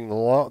we're doing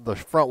the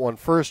front one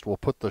first, we'll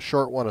put the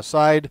short one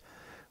aside.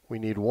 We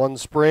need one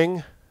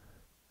spring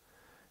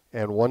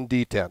and one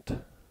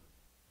detent.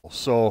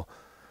 So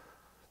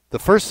the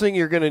first thing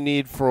you're going to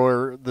need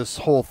for this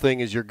whole thing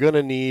is you're going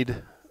to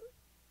need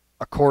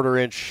a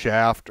 1/4 inch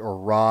shaft or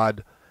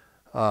rod.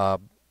 A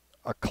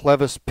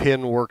clevis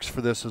pin works for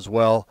this as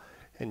well.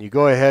 And you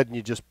go ahead and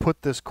you just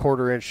put this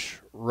 1/4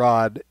 inch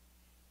rod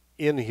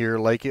in here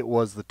like it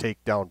was the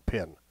takedown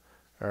pin.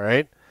 All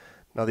right.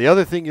 Now the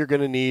other thing you're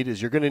going to need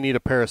is you're going to need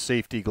a pair of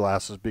safety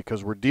glasses,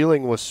 because we're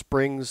dealing with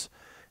springs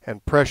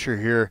and pressure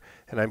here.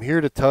 And I'm here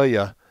to tell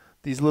you,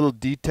 these little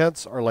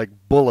detents are like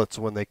bullets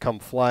when they come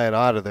flying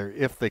out of there,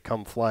 if they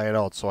come flying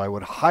out. So I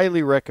would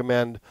highly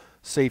recommend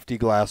safety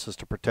glasses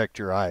to protect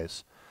your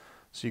eyes.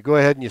 So you go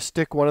ahead and you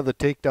stick one of the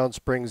takedown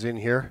springs in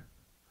here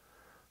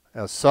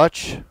as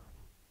such.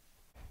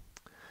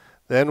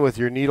 Then with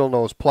your needle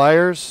nose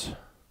pliers,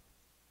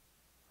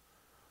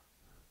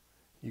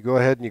 you go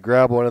ahead and you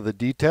grab one of the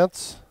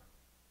detents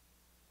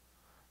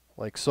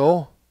like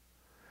so,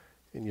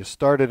 and you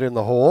start it in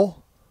the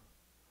hole.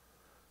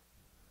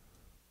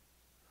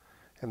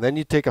 And then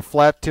you take a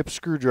flat tip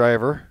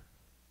screwdriver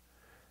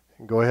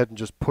and go ahead and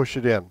just push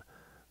it in.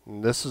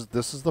 And this is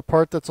the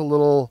part that's a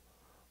little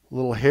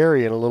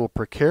hairy and a little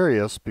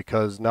precarious,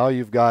 because now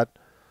you've got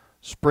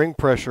spring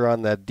pressure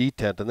on that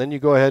detent. And then you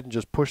go ahead and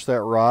just push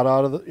that rod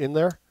out of in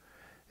there,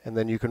 and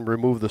then you can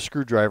remove the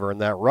screwdriver,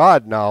 and that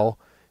rod now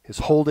is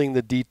holding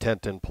the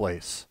detent in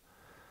place.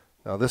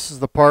 Now this is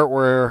the part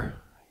where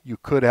you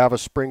could have a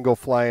spring go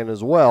flying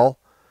as well.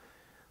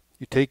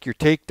 You take your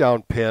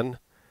takedown pin,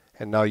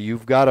 and now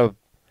you've got to,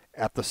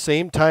 at the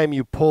same time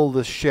you pull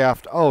this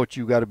shaft out,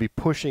 you've got to be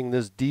pushing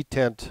this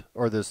detent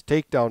or this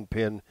takedown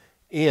pin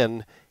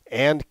in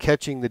and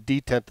catching the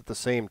detent at the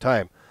same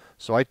time.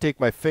 So I take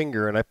my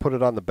finger and I put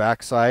it on the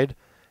back side,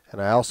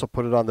 and I also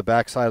put it on the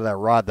back side of that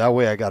rod. That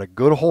way I got a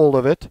good hold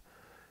of it,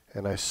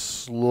 and I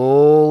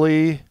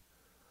slowly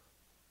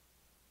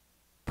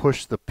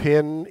push the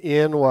pin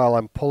in while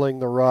I'm pulling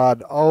the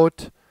rod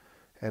out.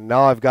 And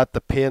now I've got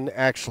the pin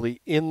actually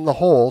in the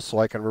hole, so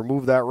I can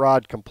remove that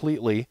rod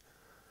completely.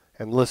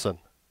 And listen,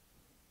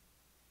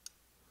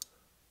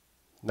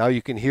 now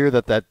you can hear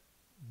that that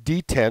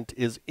detent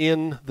is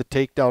in the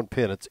takedown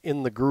pin. It's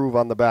in the groove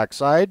on the back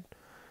side.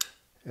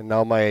 And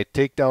now my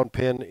takedown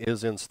pin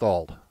is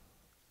installed.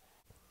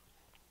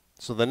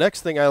 So the next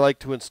thing I like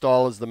to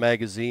install is the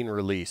magazine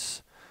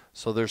release.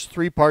 So there's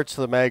three parts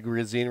to the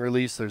magazine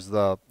release. There's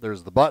the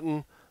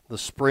button, the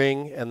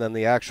spring, and then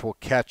the actual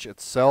catch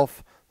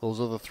itself. Those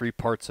are the three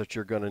parts that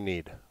you're going to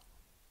need.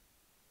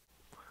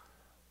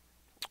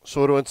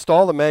 So to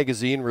install the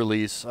magazine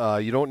release,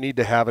 you don't need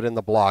to have it in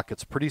the block.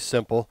 It's pretty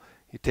simple.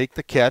 You take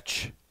the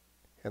catch,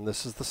 and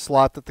this is the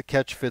slot that the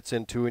catch fits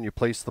into, and you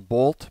place the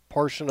bolt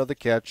portion of the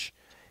catch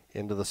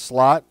into the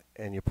slot,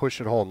 and you push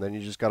it home. Then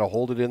you just got to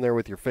hold it in there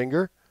with your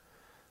finger.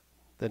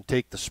 Then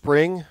take the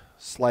spring,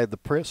 slide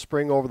the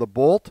spring over the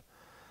bolt.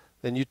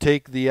 Then you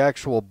take the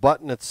actual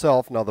button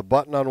itself. Now the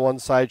button on one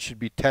side should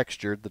be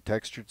textured. The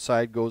textured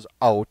side goes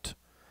out.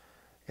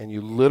 And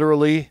you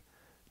literally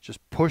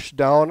just push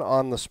down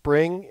on the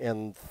spring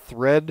and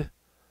thread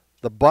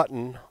the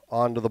button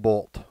onto the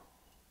bolt.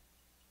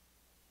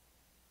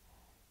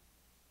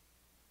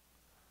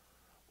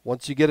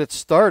 Once you get it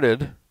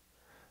started,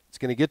 it's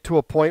going to get to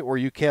a point where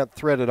you can't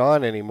thread it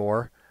on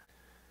anymore.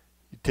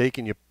 You take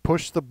and you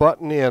push the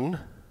button in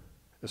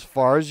as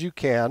far as you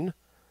can.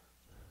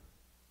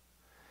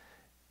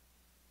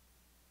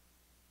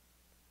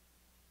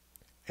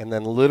 And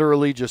then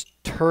literally just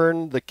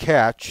turn the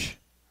catch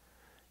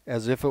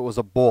as if it was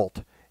a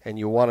bolt. And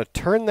you want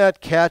to turn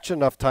that catch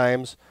enough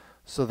times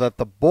so that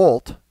the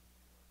bolt,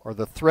 or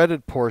the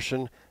threaded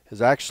portion,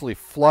 is actually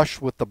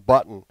flush with the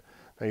button.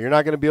 Now you're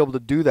not going to be able to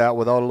do that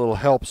without a little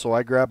help, so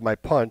I grab my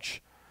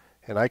punch,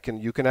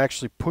 and you can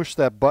actually push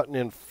that button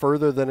in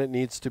further than it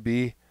needs to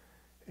be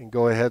and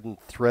go ahead and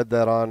thread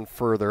that on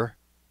further.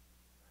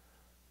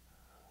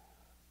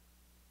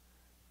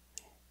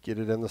 Get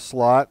it in the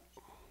slot.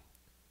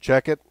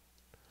 Check it.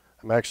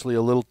 I'm actually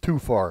a little too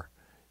far.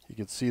 You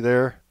can see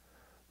there,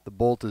 the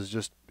bolt is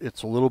just,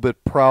 it's a little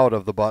bit proud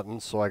of the button,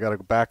 so I got to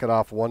back it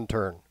off one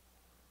turn.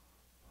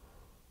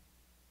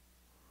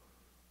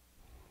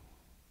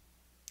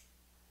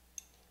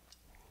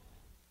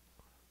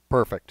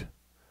 Perfect.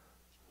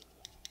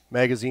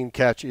 Magazine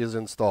catch is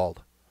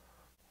installed.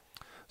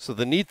 So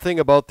the neat thing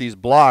about these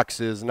blocks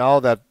is now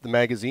that the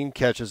magazine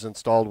catch is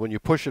installed, when you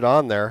push it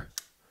on there,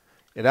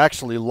 it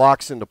actually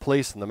locks into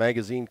place and the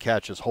magazine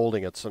catch is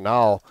holding it. So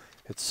now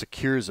it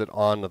secures it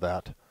onto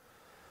that.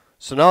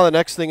 So now the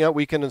next thing that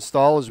we can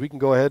install is we can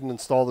go ahead and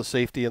install the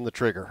safety in the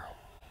trigger.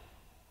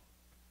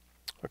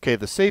 Okay,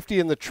 the safety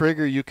in the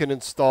trigger you can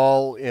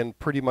install in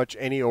pretty much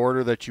any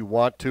order that you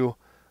want to.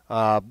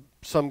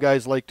 Some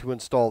guys like to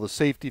install the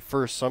safety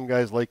first, some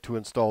guys like to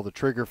install the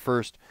trigger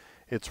first.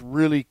 It's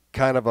really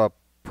kind of a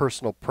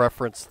personal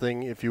preference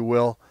thing, if you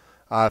will.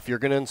 If you're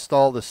going to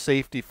install the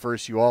safety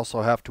first, you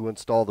also have to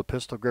install the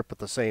pistol grip at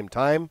the same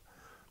time,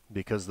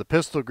 because the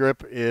pistol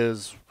grip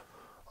is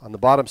on the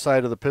bottom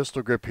side of the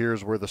pistol grip. Here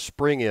is where the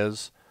spring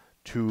is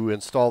to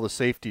install the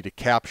safety, to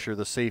capture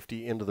the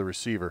safety into the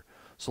receiver.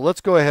 So let's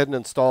go ahead and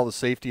install the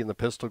safety in the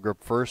pistol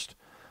grip first.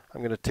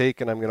 I'm going to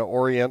take and I'm going to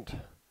orient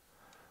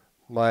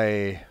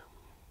my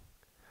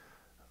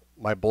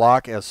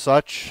block as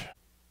such.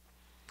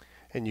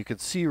 And you can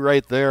see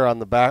right there on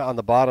the back, on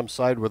the bottom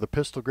side where the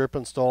pistol grip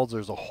installs,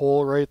 there's a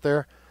hole right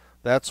there.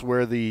 That's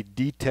where the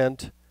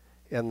detent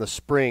and the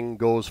spring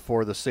goes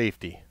for the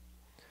safety.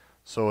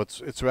 So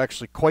it's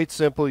actually quite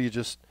simple. You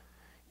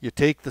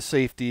take the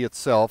safety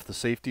itself, the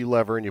safety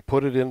lever, and you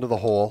put it into the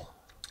hole.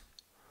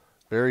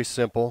 Very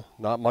simple,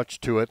 not much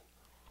to it.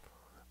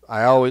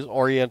 I always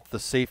orient the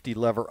safety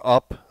lever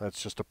up. That's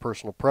just a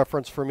personal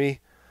preference for me.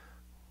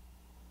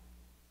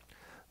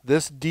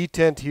 This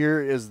detent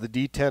here is the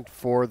detent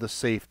for the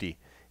safety,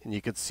 and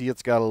you can see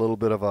it's got a little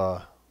bit of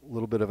a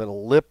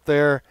lip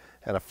there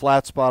and a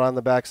flat spot on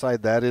the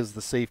backside. That is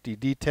the safety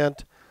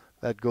detent.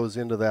 That goes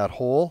into that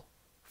hole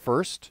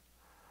first.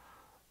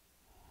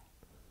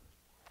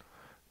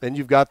 Then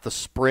you've got the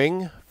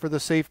spring for the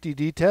safety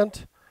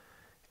detent,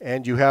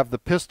 and you have the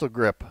pistol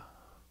grip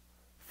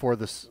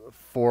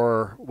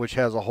for which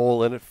has a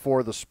hole in it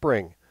for the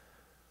spring.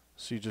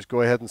 So you just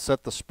go ahead and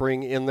set the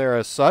spring in there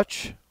as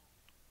such.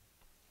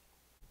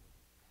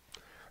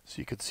 So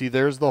you can see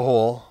there's the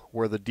hole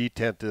where the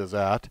detent is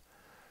at.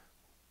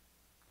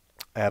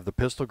 I have the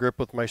pistol grip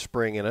with my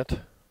spring in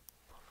it.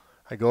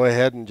 I go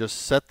ahead and just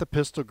set the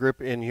pistol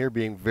grip in here,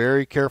 being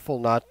very careful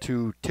not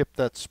to tip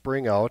that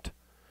spring out.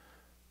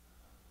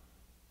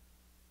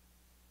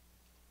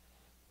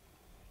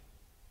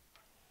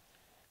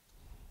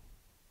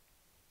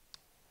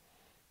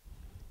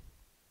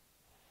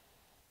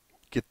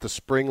 Get the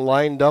spring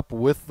lined up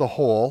with the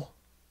hole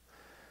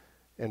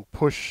and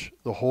push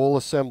the whole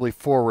assembly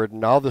forward.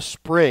 Now the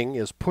spring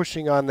is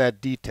pushing on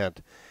that detent,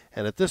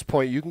 and at this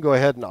point you can go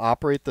ahead and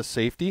operate the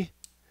safety,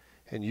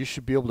 and you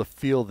should be able to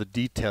feel the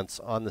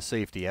detents on the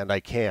safety, and I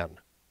can.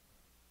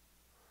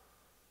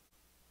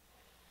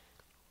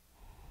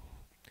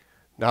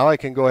 Now I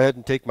can go ahead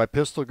and take my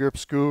pistol grip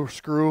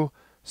screw,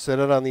 set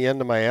it on the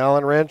end of my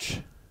Allen wrench,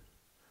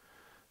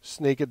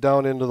 snake it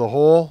down into the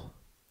hole,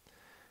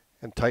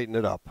 and tighten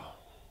it up.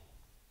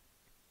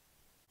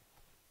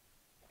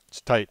 It's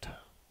tight.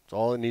 That's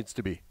all it needs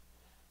to be.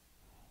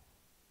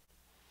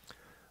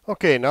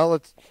 Okay, now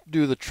let's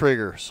do the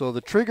trigger. So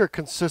the trigger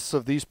consists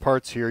of these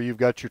parts here. You've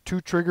got your two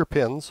trigger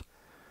pins.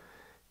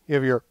 You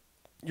have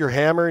your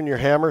hammer and your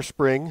hammer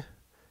spring.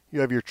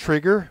 You have your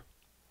trigger.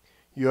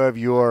 You have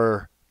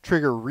your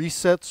trigger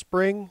reset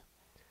spring,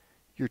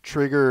 your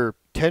trigger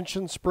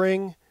tension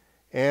spring,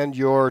 and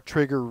your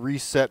trigger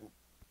reset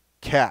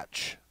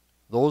catch.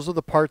 Those are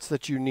the parts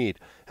that you need.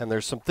 And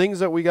there's some things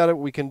that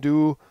we can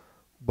do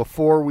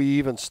before we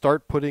even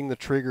start putting the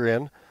trigger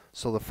in.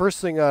 So the first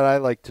thing that I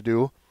like to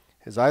do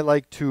is I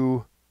like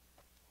to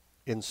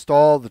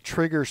install the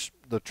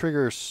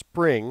trigger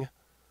spring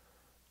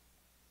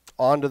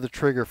onto the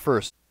trigger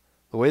first.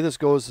 The way this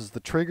goes is the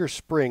trigger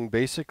spring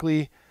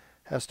basically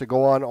has to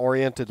go on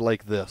oriented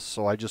like this.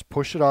 So I just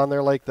push it on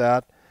there like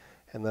that,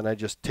 and then I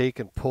just take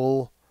and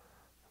pull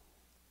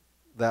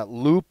that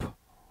loop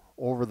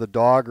over the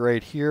dog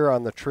right here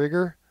on the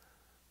trigger,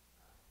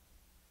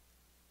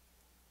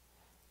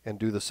 and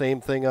do the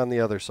same thing on the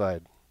other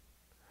side.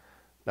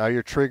 Now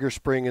your trigger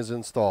spring is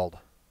installed.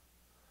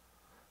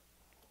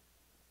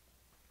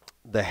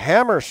 The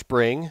hammer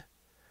spring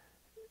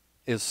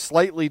is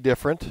slightly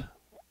different,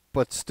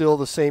 but still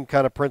the same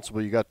kind of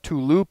principle. You got two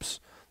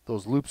loops.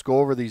 Those loops go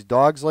over these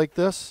dogs like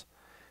this,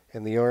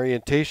 and the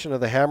orientation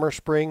of the hammer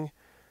spring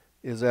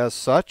is as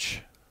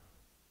such.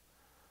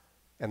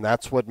 And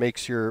that's what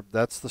makes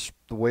that's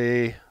the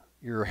way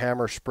your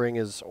hammer spring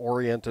is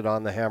oriented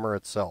on the hammer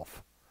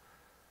itself.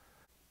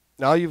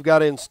 Now you've got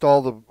to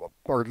install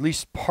or at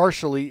least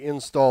partially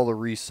install the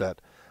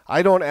reset.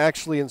 I don't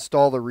actually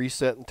install the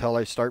reset until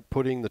I start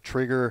putting the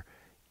trigger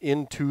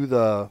into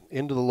the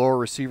lower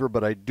receiver,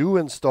 but I do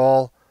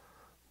install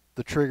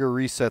the trigger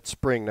reset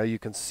spring. Now you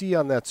can see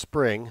on that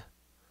spring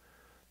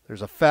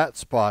there's a fat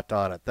spot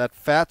on it. That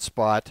fat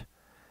spot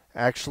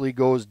actually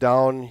goes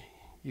down.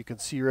 You can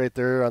see right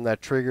there on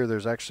that trigger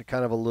there's actually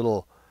kind of a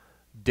little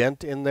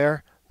dent in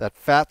there. That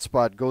fat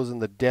spot goes in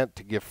the dent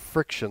to give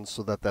friction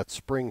so that that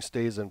spring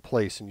stays in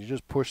place, and you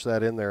just push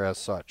that in there as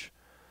such.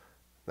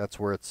 That's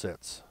where it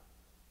sits.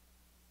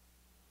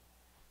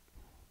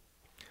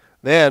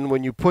 Then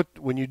when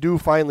you do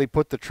finally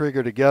put the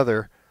trigger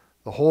together,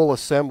 the whole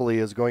assembly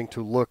is going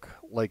to look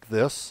like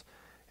this,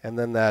 and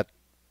then that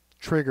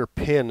trigger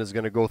pin is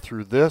going to go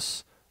through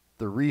this,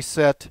 the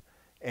reset,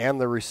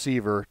 and the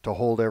receiver to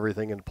hold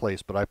everything in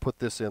place, but I put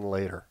this in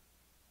later.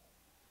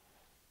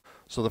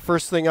 So the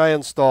first thing I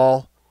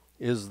install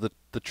is the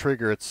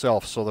trigger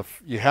itself. So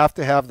you have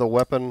to have the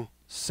weapon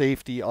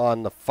safety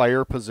on the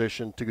fire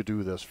position to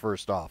do this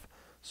first off.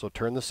 So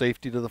turn the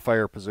safety to the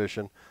fire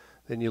position.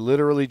 Then you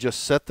literally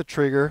just set the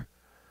trigger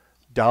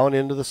down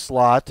into the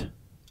slot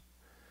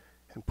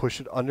and push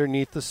it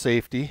underneath the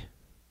safety.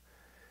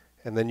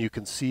 And then you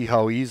can see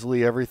how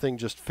easily everything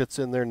just fits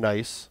in there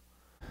nice.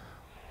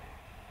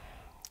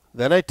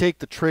 Then I take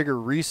the trigger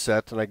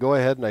reset and I go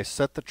ahead and I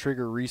set the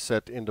trigger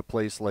reset into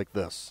place like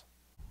this.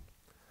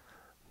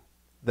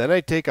 Then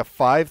I take a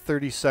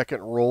 5/32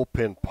 roll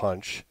pin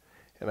punch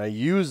and I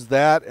use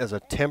that as a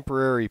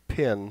temporary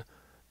pin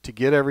to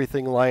get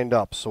everything lined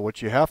up. So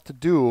what you have to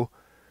do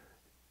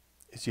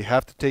is you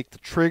have to take the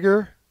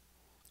trigger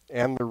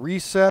and the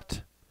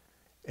reset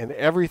and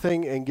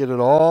everything and get it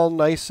all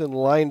nice and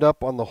lined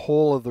up on the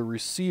hole of the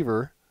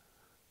receiver.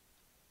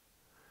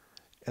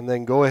 And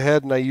then go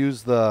ahead and I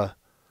use the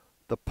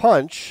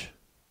punch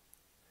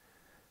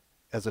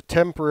as a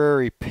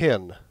temporary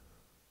pin.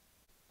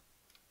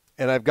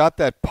 And I've got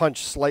that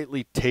punch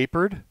slightly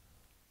tapered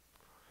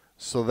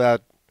so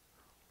that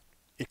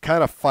it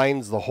kind of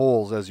finds the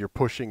holes as you're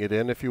pushing it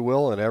in, if you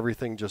will, and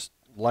everything just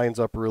lines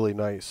up really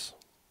nice.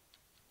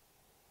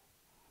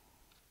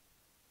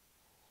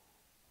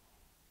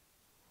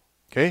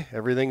 Okay,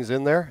 everything's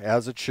in there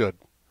as it should.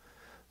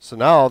 So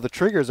now the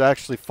trigger is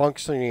actually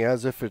functioning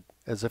as if it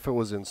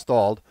was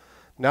installed.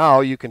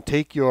 Now you can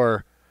take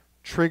your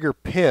trigger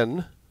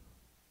pin,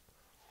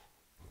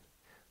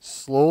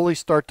 slowly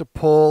start to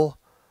pull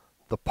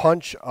the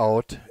punch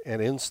out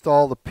and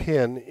install the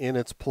pin in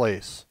its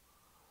place.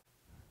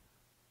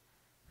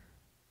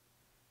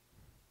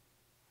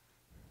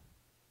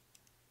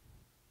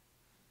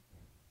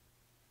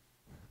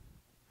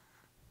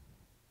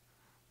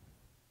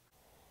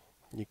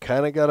 You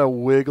kind of got to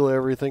wiggle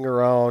everything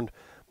around,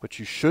 but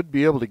you should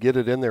be able to get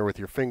it in there with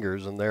your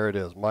fingers, and there it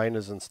is. Mine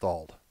is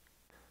installed.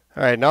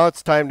 All right, now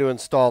it's time to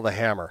install the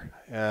hammer,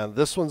 and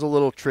this one's a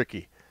little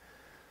tricky.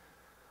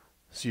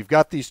 So you've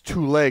got these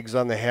two legs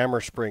on the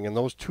hammer spring, and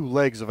those two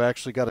legs have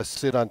actually got to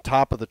sit on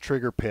top of the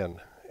trigger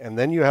pin. And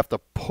then you have to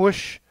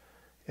push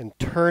and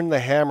turn the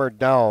hammer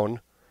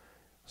down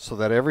so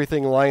that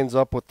everything lines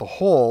up with the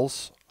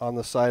holes on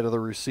the side of the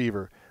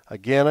receiver.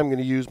 Again, I'm going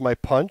to use my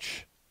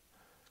punch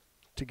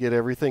to get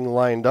everything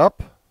lined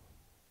up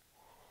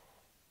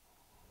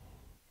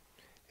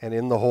and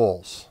in the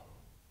holes.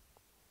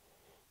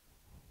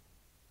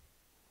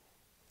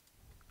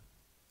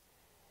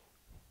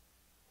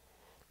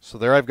 So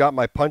there I've got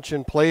my punch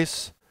in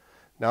place.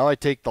 Now I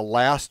take the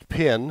last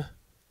pin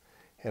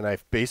and I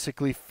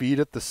basically feed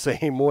it the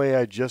same way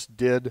I just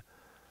did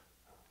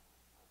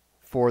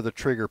for the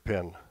trigger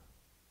pin.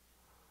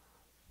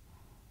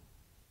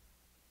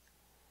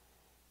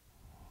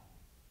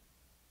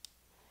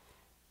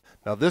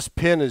 Now this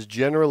pin is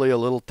generally a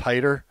little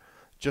tighter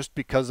just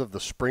because of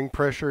the spring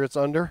pressure it's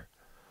under.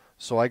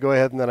 So I go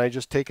ahead and then I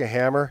just take a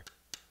hammer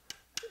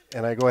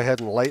and I go ahead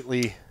and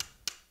lightly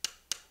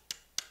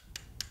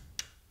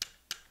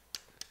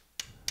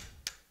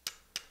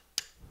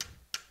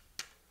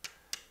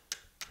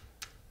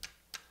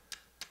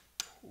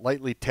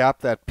tap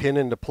that pin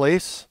into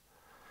place.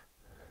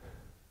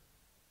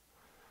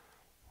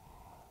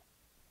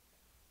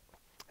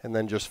 And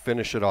then just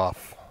finish it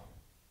off.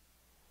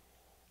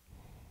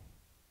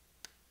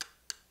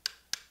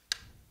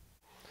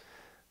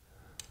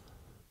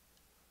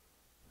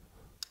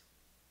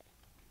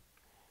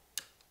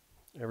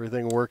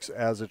 Everything works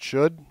as it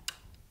should.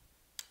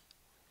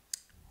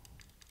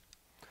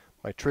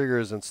 My trigger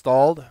is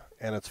installed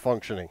and it's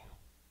functioning.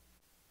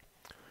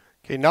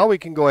 Okay, now we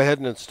can go ahead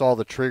and install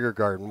the trigger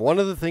guard. And one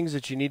of the things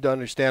that you need to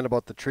understand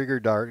about the trigger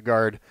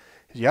guard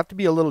is you have to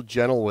be a little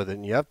gentle with it.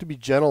 And you have to be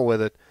gentle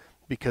with it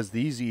because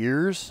these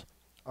ears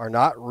are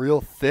not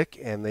real thick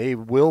and they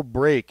will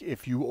break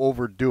if you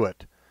overdo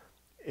it.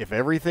 If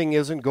everything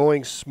isn't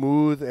going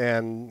smooth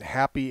and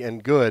happy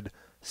and good,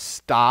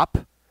 stop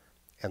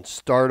and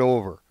start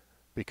over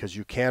because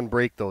you can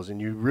break those.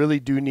 And you really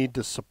do need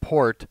to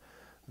support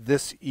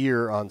this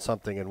ear on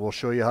something, and we'll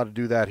show you how to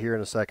do that here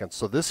in a second.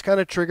 So this kind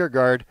of trigger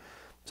guard,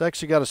 it's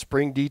actually got a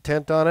spring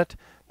detent on it.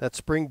 That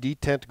spring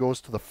detent goes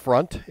to the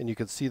front, and you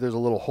can see there's a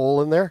little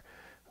hole in there.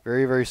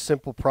 Very, very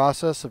simple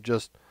process of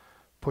just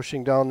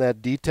pushing down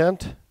that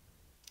detent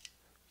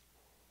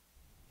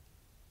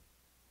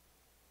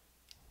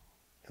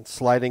and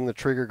sliding the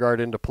trigger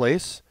guard into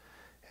place,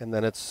 and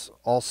then it's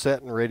all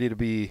set and ready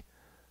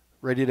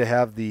to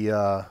have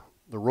the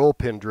roll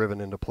pin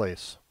driven into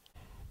place.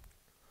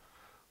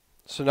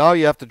 So now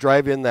you have to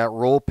drive in that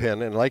roll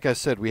pin, and like I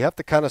said, we have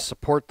to kind of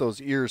support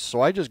those ears.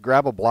 So I just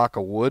grab a block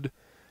of wood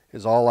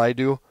is all I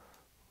do.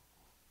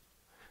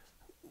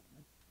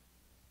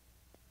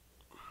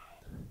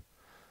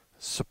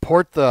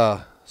 Support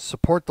the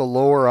support the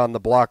lower on the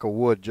block of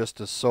wood just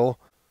as so.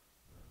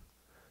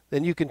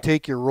 Then you can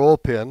take your roll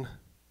pin,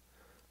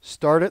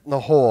 start it in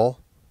the hole,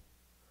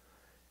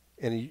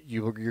 and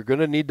you're going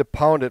to need to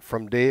pound it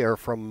from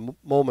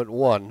moment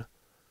one.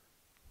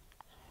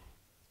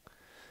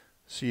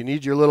 So you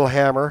need your little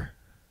hammer.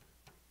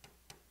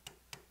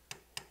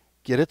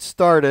 Get it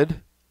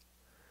started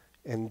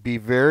and be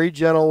very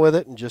gentle with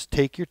it and just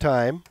take your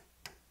time.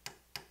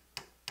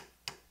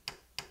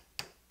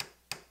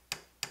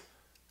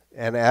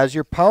 And as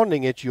you're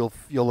pounding it, you'll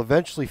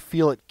eventually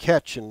feel it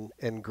catch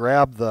and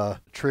grab the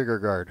trigger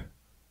guard.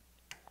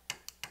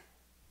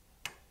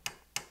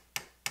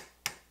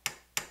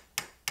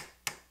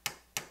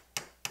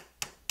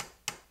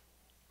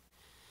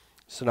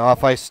 So now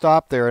if I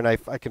stop there and I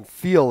can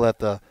feel that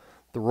the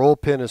roll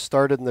pin is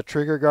started in the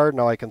trigger guard,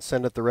 now I can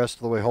send it the rest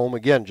of the way home.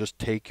 Again, just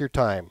take your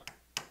time.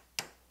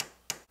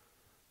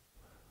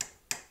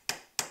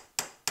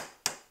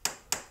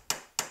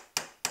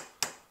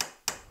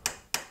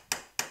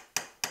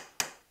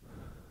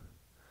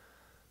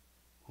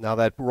 Now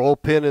that roll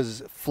pin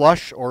is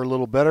flush or a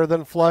little better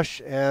than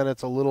flush, and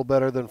it's a little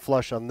better than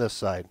flush on this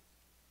side.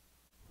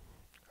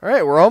 All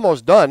right, we're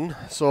almost done.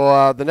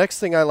 So the next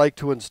thing I like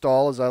to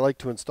install is I like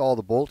to install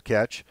the bolt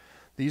catch.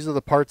 These are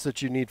the parts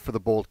that you need for the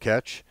bolt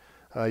catch.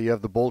 You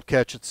have the bolt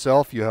catch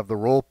itself, you have the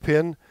roll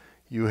pin,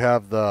 you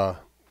have the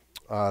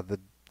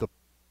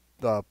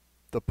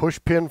push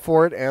pin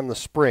for it, and the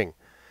spring.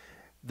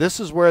 This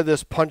is where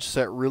this punch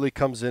set really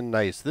comes in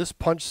nice. This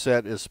punch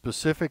set is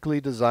specifically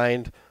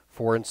designed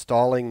for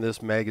installing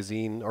this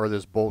magazine or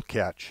this bolt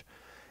catch.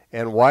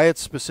 And why it's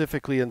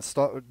specifically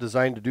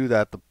designed to do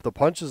that, the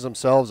punches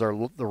themselves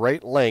are the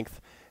right length,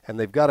 and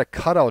they've got a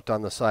cutout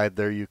on the side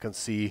there you can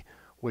see,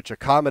 which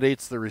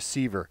accommodates the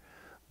receiver.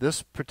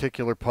 This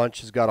particular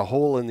punch has got a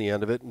hole in the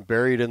end of it, and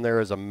buried in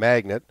there is a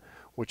magnet,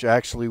 which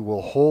actually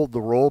will hold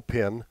the roll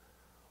pin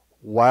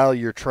while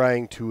you're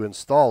trying to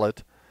install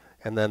it.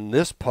 And then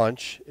this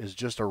punch is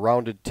just a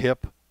rounded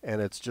tip,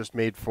 and it's just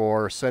made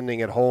for sending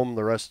it home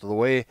the rest of the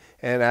way,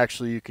 and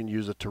actually you can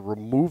use it to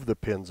remove the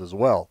pins as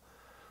well.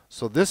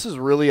 So this is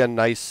really a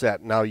nice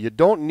set. Now you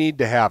don't need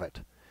to have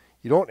it.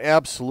 You don't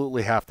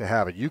absolutely have to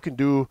have it. You can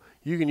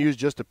use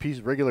just a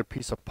regular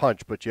piece of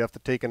punch, but you have to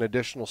take an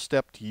additional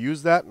step to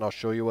use that, and I'll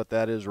show you what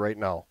that is right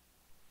now.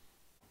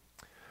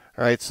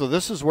 Alright, so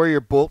this is where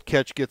your bolt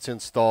catch gets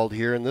installed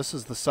here, and this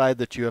is the side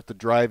that you have to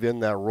drive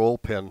in that roll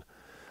pin.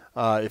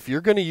 If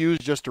you're going to use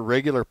just a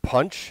regular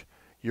punch,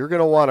 you're going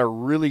to want to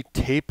really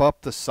tape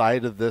up the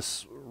side of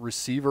this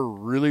receiver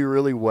really,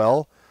 really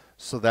well,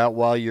 so that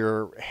while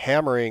you're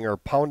hammering or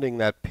pounding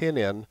that pin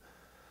in,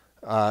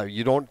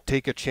 you don't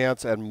take a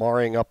chance at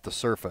marring up the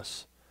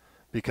surface.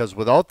 Because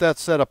without that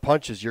set of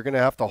punches, you're going to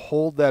have to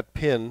hold that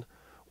pin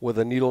with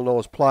a needle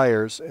nose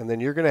pliers, and then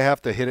you're going to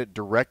have to hit it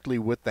directly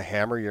with the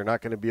hammer. You're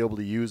not going to be able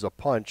to use a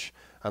punch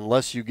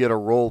unless you get a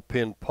roll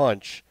pin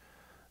punch.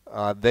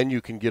 Then you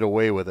can get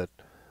away with it.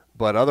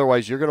 But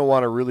otherwise, you're going to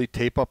want to really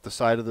tape up the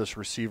side of this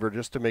receiver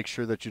just to make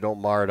sure that you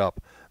don't mar it up.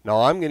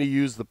 Now, I'm going to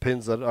use the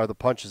pins that are the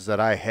punches that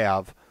I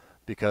have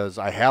because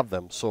I have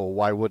them, so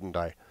why wouldn't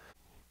I?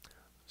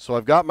 So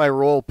I've got my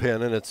roll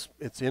pin, and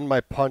it's in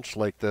my punch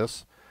like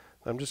this.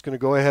 I'm just going to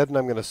go ahead and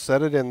I'm going to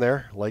set it in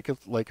there like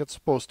it's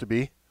supposed to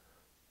be.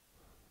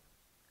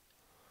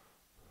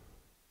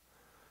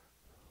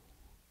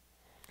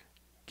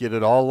 Get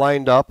it all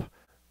lined up,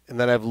 and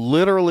then I've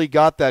literally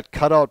got that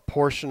cutout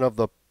portion of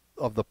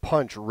the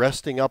punch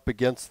resting up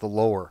against the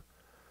lower.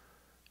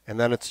 And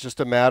then it's just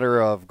a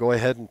matter of go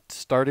ahead and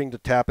starting to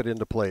tap it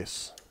into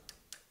place.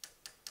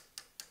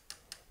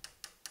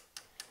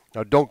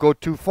 Now don't go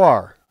too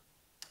far.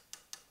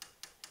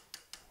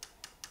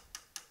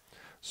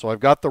 So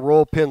I've got the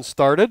roll pin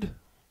started.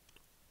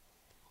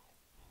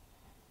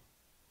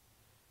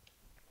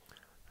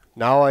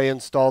 Now I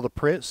install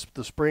the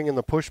spring and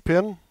the push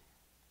pin.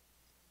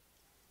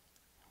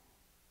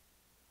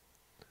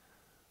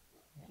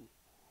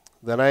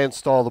 Then I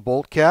install the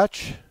bolt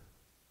catch.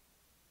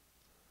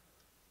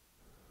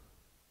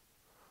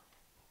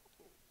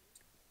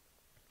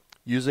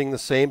 Using the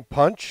same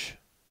punch,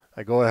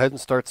 I go ahead and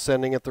start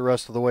sending it the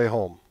rest of the way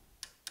home.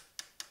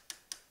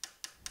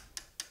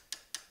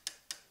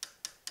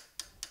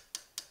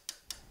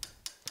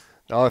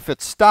 Now if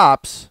it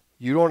stops,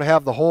 you don't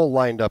have the hole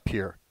lined up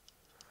here.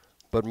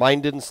 But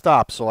mine didn't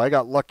stop, so I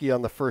got lucky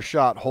on the first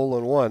shot, hole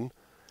in one,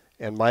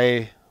 and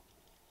my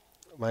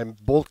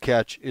bolt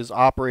catch is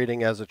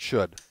operating as it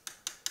should.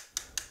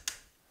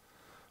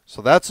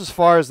 So that's as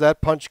far as that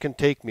punch can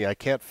take me. I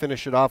can't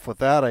finish it off with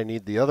that. I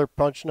need the other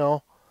punch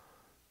now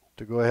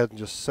to go ahead and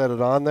just set it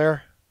on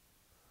there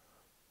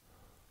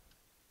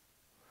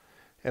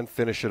and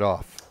finish it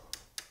off.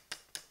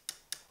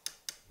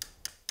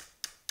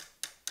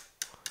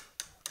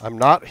 I'm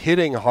not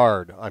hitting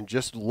hard. I'm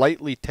just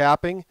lightly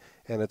tapping,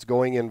 and it's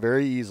going in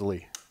very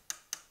easily.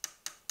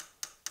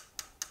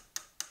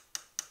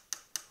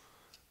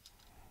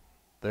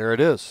 There it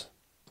is.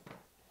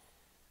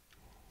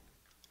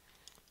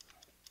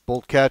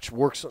 Bolt catch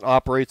works and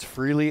operates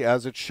freely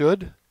as it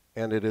should,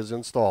 and it is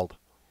installed.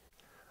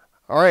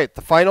 All right,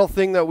 the final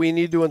thing that we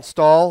need to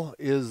install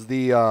is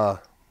the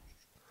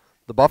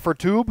buffer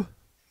tube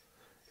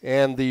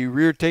and the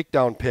rear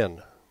takedown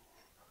pin,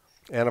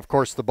 and of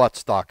course the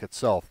buttstock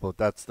itself. But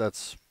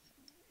that's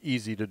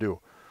easy to do.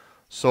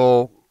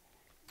 So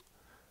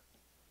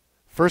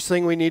first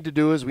thing we need to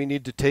do is we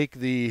need to take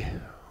the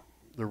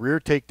rear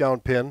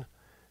takedown pin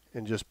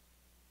and just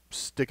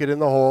stick it in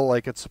the hole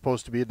like it's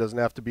supposed to be. It doesn't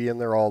have to be in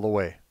there all the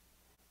way.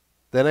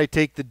 Then I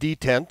take the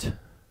detent,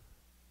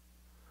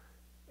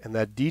 and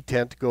that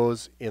detent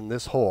goes in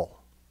this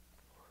hole.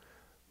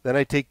 Then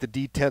I take the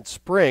detent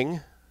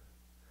spring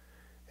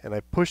and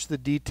I push the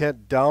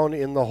detent down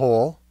in the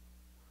hole,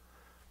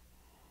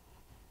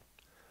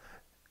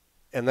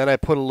 and then I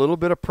put a little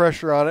bit of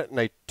pressure on it and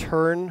I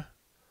turn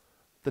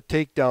the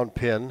takedown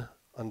pin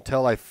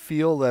until I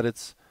feel that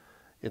it's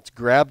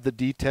grabbed the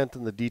detent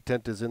and the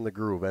detent is in the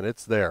groove, and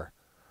it's there.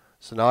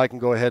 So now I can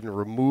go ahead and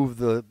remove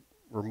the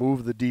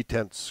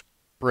detent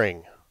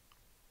spring.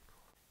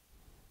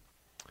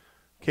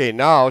 Okay,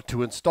 now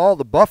to install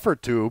the buffer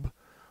tube,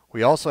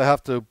 we also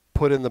have to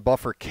put in the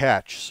buffer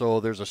catch. So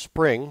there's a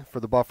spring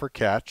for the buffer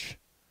catch.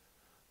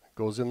 It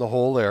goes in the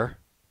hole there.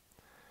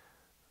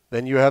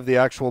 Then you have the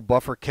actual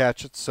buffer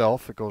catch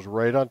itself. It goes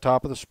right on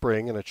top of the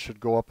spring, and it should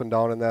go up and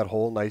down in that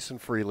hole nice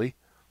and freely.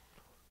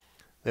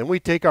 Then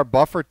we take our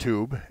buffer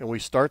tube and we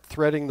start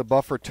threading the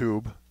buffer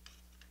tube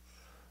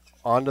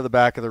onto the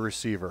back of the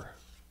receiver.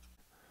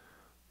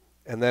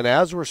 And then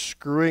as we're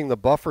screwing the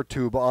buffer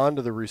tube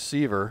onto the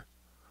receiver,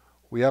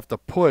 we have to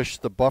push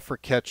the buffer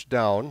catch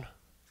down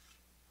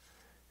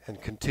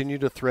and continue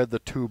to thread the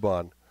tube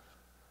on.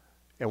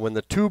 And when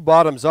the tube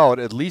bottoms out,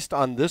 at least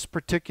on this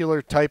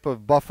particular type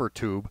of buffer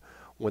tube,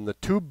 when the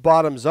tube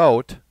bottoms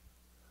out,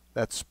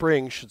 that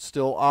spring should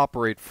still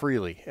operate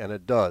freely, and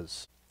it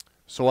does.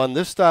 So on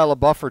this style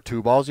of buffer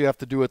tube, all you have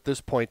to do at this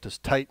point is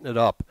tighten it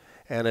up.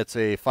 And it's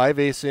a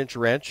 5/8 inch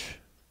wrench.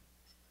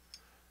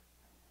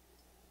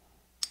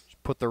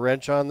 Just put the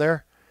wrench on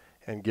there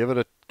and give it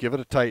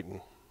a tighten.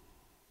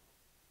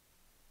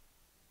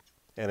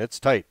 And it's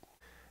tight.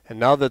 And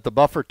now that the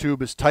buffer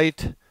tube is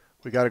tight,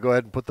 we got to go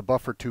ahead and put the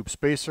buffer tube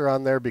spacer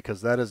on there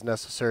because that is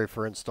necessary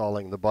for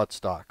installing the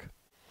buttstock.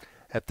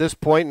 At this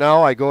point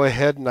now, I go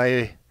ahead and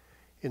I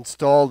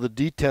install the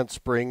detent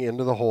spring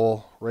into the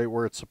hole right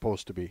where it's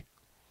supposed to be.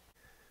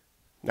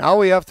 Now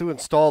we have to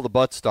install the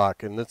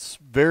buttstock, and it's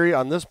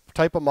on this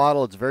type of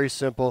model, it's very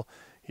simple.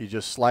 You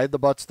just slide the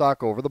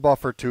buttstock over the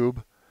buffer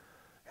tube,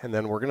 and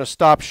then we're going to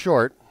stop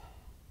short.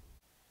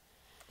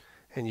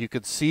 And you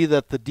can see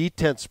that the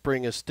detent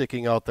spring is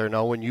sticking out there.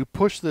 Now when you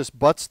push this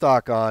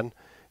buttstock on,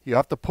 you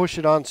have to push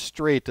it on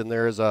straight, and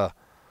there's a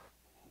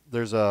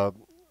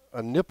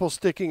nipple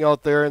sticking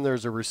out there, and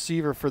there's a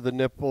receiver for the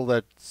nipple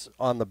that's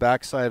on the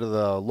back side of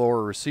the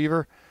lower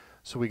receiver.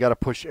 So we got to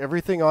push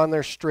everything on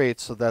there straight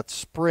so that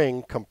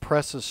spring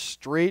compresses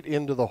straight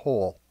into the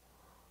hole.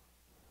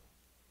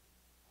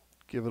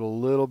 Give it a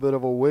little bit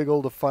of a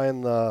wiggle to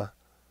find the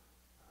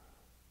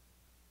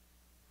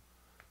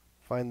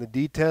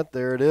detent.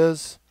 There it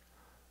is.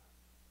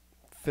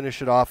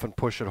 Finish it off and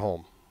push it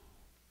home.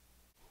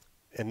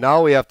 And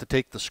now we have to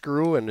take the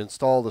screw and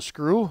install the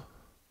screw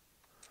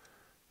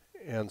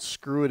and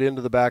screw it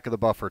into the back of the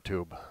buffer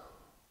tube.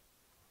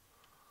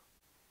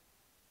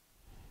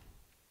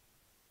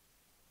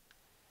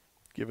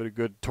 Give it a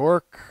good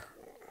torque.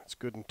 It's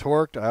good and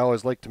torqued. I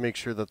always like to make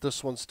sure that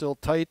this one's still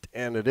tight,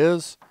 and it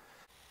is.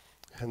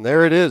 And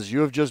there it is.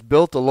 You have just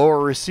built a lower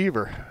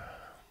receiver.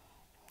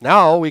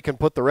 Now we can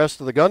put the rest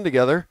of the gun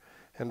together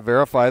and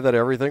verify that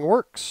everything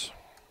works.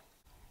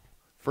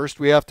 First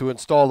we have to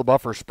install the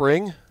buffer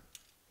spring.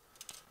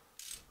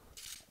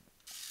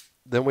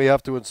 Then we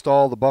have to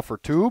install the buffer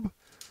tube,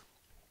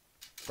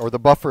 or the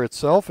buffer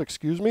itself,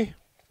 excuse me.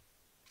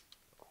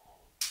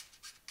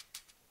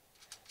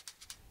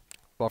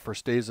 Buffer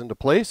stays into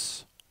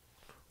place.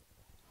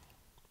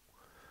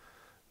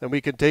 Then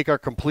we can take our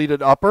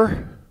completed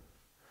upper,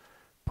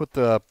 put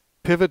the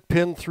pivot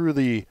pin through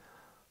the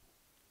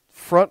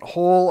front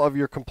hole of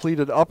your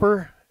completed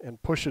upper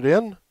and push it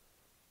in.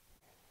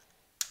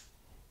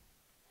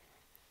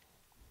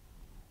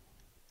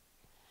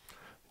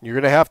 You're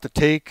going to have to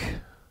take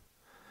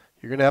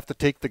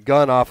the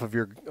gun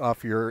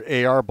off your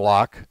AR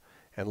block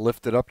and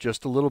lift it up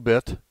just a little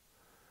bit.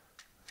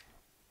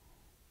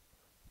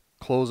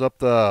 Close up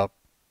the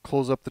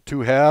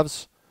two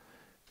halves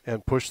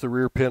and push the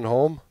rear pin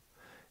home,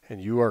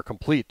 and you are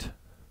complete.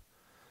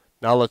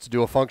 Now let's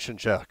do a function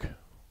check.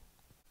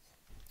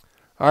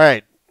 All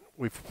right,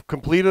 we've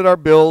completed our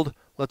build.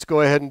 Let's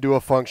go ahead and do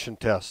a function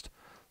test.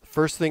 The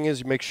first thing is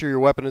you make sure your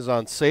weapon is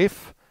on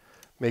safe.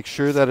 Make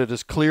sure that it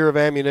is clear of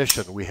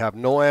ammunition. We have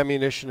no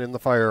ammunition in the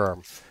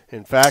firearm.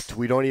 In fact,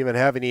 we don't even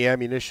have any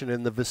ammunition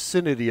in the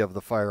vicinity of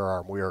the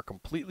firearm. We are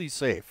completely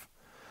safe.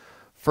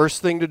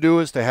 First thing to do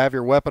is to have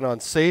your weapon on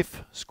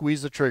safe,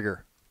 squeeze the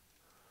trigger.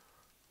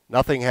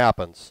 Nothing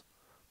happens.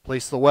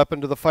 Place the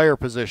weapon to the fire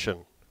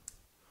position.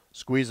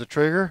 Squeeze the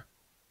trigger.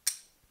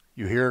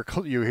 You hear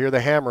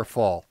the hammer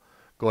fall.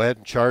 Go ahead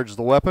and charge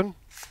the weapon.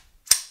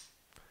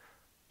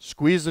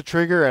 Squeeze the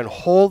trigger and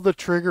hold the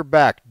trigger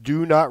back.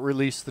 Do not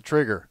release the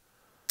trigger.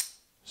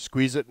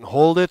 Squeeze it and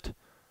hold it.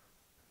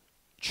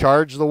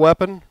 Charge the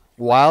weapon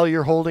while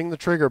you're holding the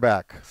trigger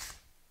back.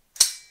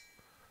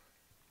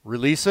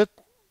 Release it.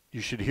 You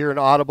should hear an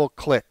audible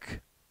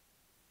click.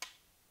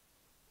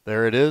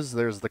 There it is.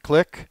 There's the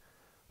click.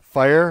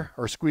 Fire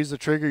or squeeze the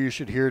trigger. You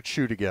should hear it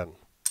shoot again.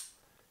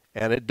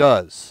 And it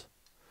does.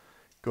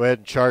 Go ahead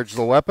and charge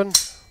the weapon.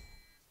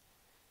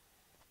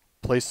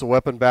 Place the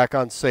weapon back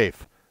on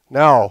safe.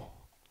 Now,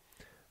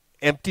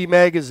 empty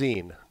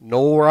magazine.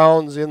 No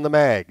rounds in the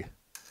mag.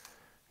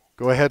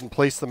 Go ahead and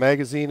place the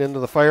magazine into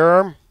the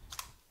firearm.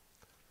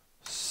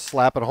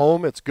 Slap it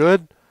home. It's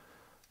good.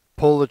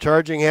 Pull the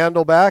charging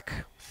handle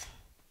back.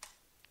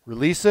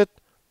 Release it.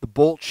 The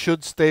bolt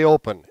should stay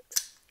open.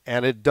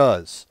 And it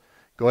does.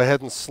 Go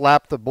ahead and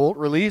slap the bolt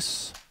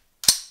release.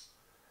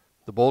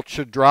 The bolt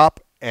should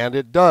drop. And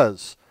it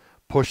does.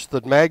 Push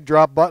the mag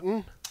drop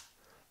button.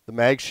 The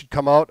mag should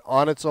come out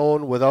on its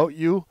own without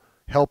you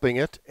helping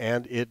it.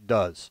 And it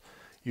does.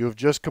 You have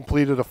just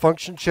completed a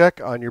function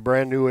check on your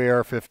brand new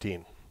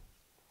AR-15.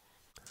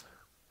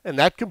 And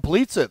that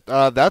completes it.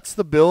 That's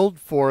the build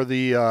for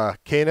the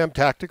KM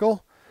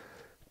Tactical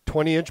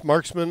 20-inch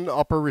Marksman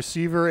upper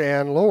receiver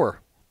and lower.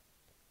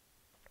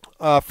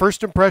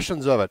 First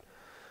impressions of it.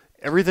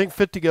 Everything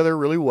fit together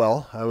really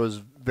well. I was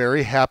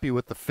very happy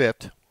with the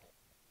fit.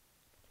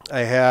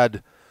 I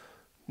had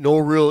no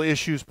real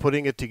issues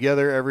putting it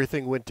together.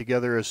 Everything went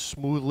together as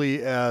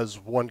smoothly as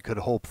one could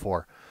hope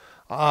for.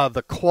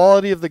 The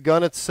quality of the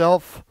gun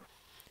itself,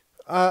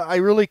 I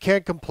really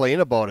can't complain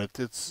about it.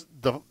 It's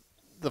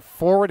the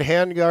forward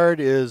handguard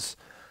it's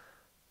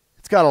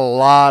got a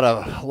lot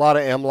of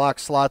M-lock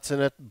slots in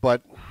it,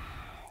 but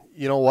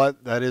you know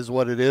what? That is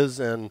what it is,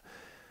 and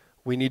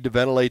we need to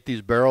ventilate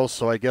these barrels,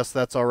 so I guess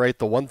that's all right.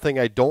 The one thing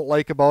I don't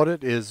like about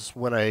it is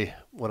when I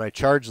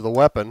charge the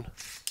weapon,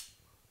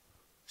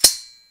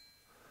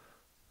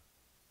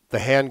 the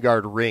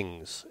handguard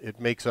rings. It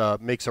makes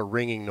a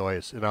ringing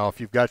noise. Now,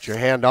 if you've got your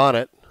hand on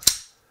it,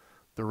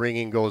 the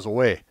ringing goes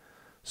away.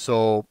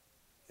 So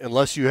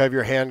unless you have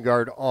your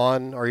handguard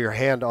on or your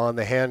hand on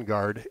the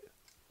handguard,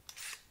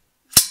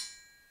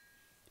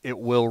 it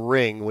will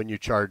ring when you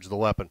charge the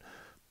weapon.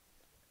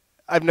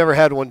 I've never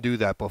had one do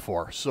that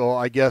before, so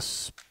I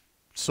guess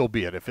so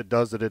be it. If it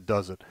does it, it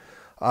does it.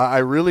 I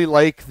really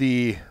like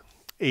the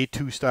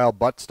A2 style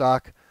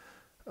buttstock.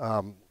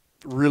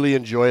 Really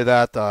enjoy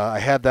that. I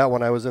had that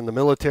when I was in the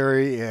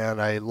military,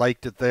 and I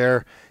liked it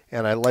there,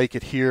 and I like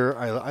it here.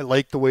 I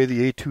like the way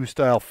the A2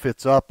 style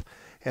fits up,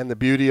 and the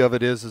beauty of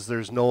it is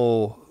there's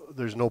no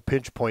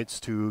pinch points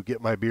to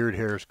get my beard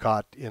hairs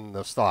caught in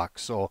the stock.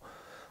 So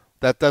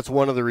that's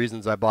one of the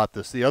reasons I bought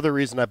this. The other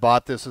reason I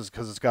bought this is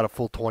because it's got a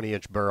full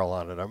 20-inch barrel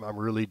on it. I'm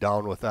really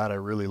down with that. I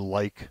really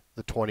like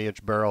the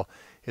 20-inch barrel.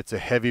 It's a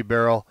heavy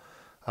barrel.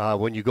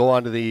 When you go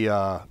onto the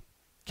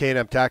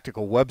KM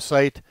Tactical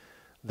website,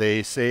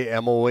 they say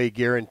MOA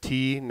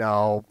guarantee.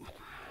 Now,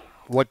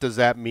 what does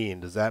that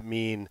mean? Does that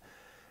mean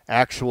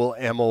actual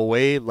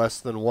MOA, less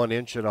than 1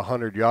 inch at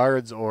 100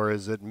 yards, or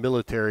is it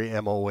military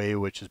MOA,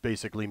 which is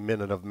basically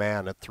minute of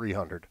man at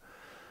 300?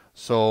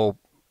 So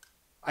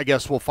I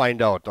guess we'll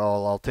find out.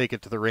 I'll take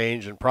it to the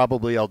range, and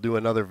probably I'll do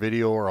another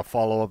video or a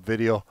follow-up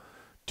video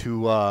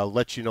to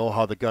let you know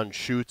how the gun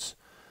shoots.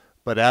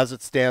 But as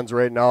it stands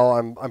right now,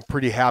 I'm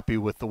pretty happy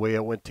with the way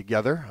it went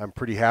together. I'm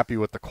pretty happy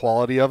with the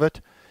quality of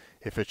it.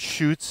 If it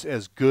shoots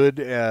as good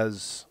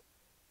as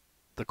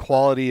the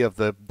quality of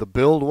the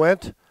build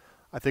went,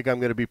 I think I'm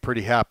going to be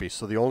pretty happy.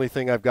 So the only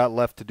thing I've got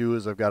left to do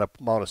is I've got to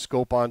mount a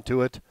scope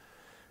onto it,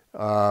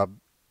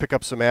 pick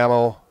up some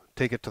ammo,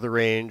 take it to the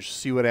range,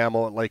 see what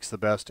ammo it likes the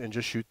best, and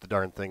just shoot the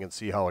darn thing and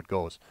see how it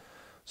goes.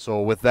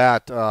 So with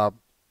that,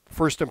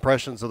 first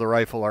impressions of the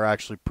rifle are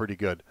actually pretty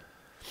good.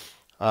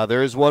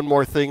 There is one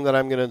more thing that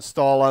I'm going to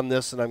install on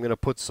this, and I'm going to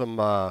put some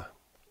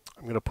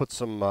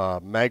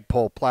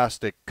Magpul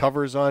plastic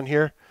covers on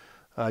here.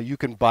 You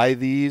can buy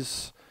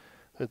these.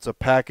 It's a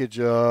package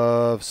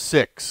of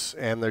 6,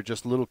 and they're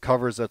just little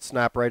covers that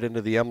snap right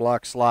into the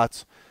M-lock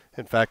slots.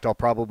 In fact, I'll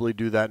probably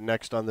do that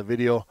next on the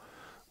video.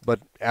 But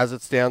as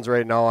it stands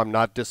right now, I'm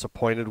not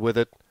disappointed with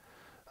it.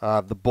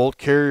 The bolt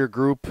carrier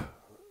group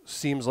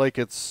seems like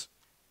it's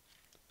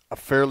a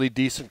fairly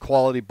decent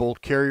quality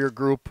bolt carrier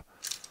group.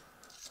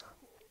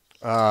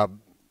 I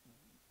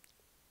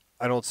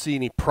don't see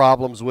any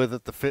problems with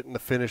it. The fit and the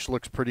finish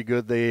looks pretty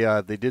good.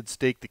 They did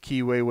stake the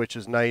keyway, which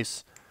is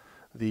nice.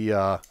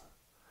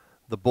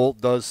 The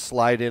bolt does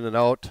slide in and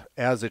out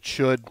as it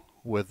should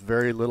with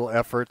very little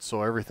effort,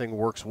 so everything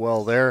works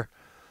well there.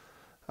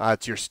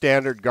 It's your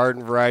standard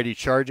garden variety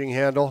charging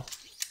handle.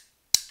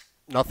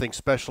 Nothing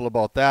special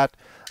about that.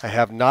 I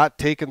have not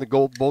taken the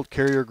bolt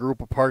carrier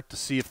group apart to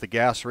see if the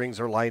gas rings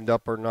are lined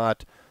up or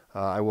not.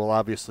 I will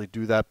obviously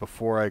do that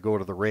before I go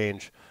to the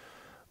range.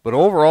 But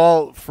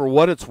overall, for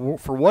what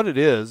it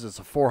is, it's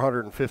a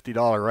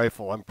 $450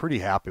 rifle. I'm pretty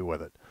happy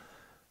with it.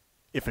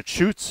 If it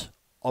shoots,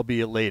 I'll be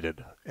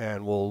elated,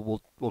 and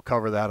we'll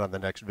cover that on the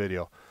next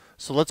video.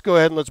 So let's go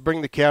ahead and let's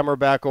bring the camera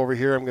back over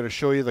here. I'm going to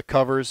show you the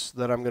covers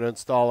that I'm going to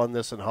install on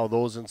this and how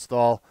those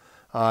install.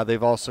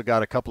 They've also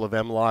got a couple of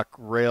M-lock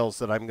rails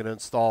that I'm going to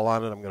install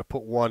on it. I'm going to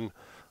put one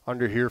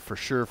under here for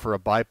sure for a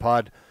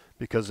bipod,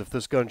 because if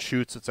this gun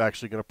shoots, it's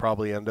actually going to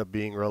probably end up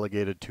being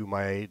relegated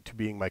to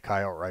being my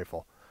coyote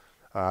rifle.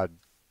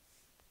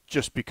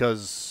 Just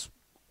because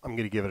I'm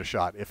going to give it a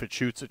shot. If it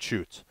shoots, it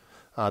shoots.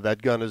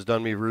 That gun has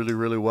done me really,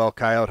 really well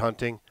coyote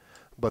hunting.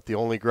 But the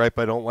only gripe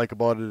I don't like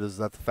about it is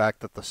that the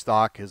fact that the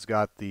stock has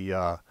got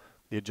the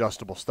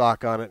adjustable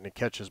stock on it, and it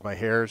catches my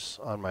hairs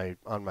on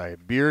my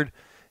beard,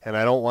 and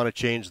I don't want to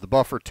change the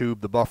buffer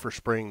tube, the buffer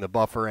spring, the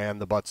buffer, and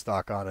the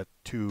buttstock on it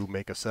to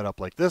make a setup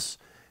like this.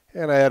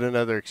 And I had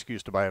another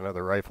excuse to buy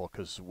another rifle,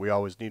 because we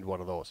always need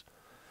one of those.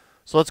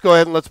 So let's go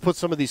ahead and let's put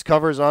some of these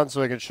covers on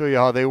so I can show you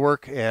how they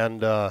work,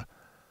 and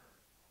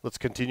let's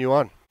continue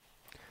on.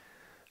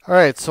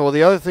 Alright, so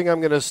the other thing I'm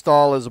going to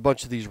install is a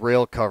bunch of these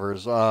rail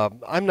covers.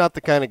 I'm not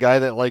the kind of guy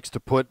that likes to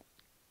put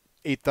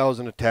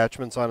 8,000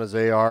 attachments on his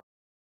AR.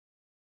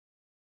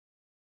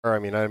 I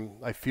mean,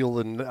 I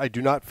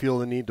do not feel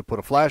the need to put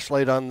a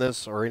flashlight on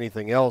this or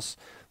anything else.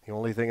 The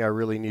only thing I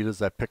really need is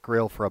that pick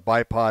rail for a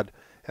bipod,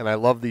 and I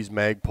love these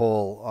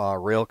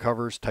Magpul rail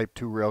covers, Type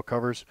 2 rail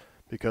covers,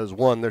 because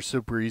one, they're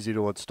super easy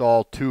to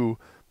install. Two,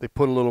 they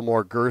put a little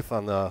more girth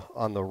on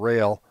the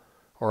rail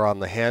or on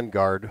the hand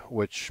guard,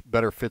 which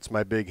better fits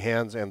my big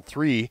hands. And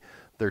three,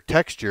 they're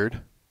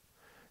textured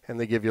and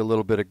they give you a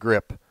little bit of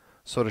grip.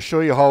 So to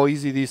show you how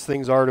easy these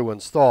things are to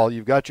install,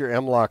 you've got your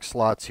M-lock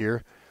slots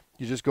here.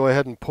 You just go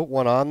ahead and put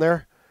one on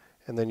there,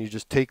 and then you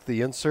just take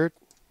the insert,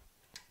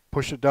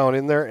 push it down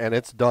in there, and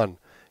it's done.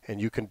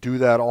 And you can do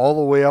that all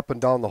the way up and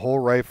down the whole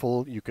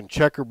rifle. You can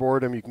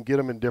checkerboard them. You can get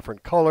them in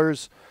different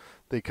colors.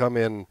 They come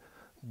in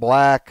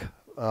black,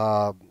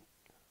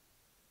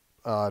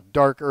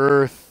 dark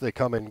earth, they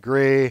come in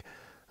gray,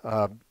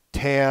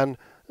 tan,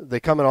 they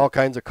come in all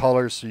kinds of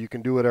colors, so you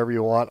can do whatever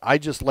you want. I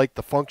just like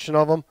the function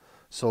of them,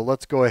 so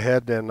let's go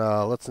ahead and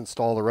let's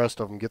install the rest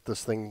of them, get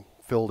this thing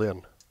filled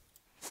in.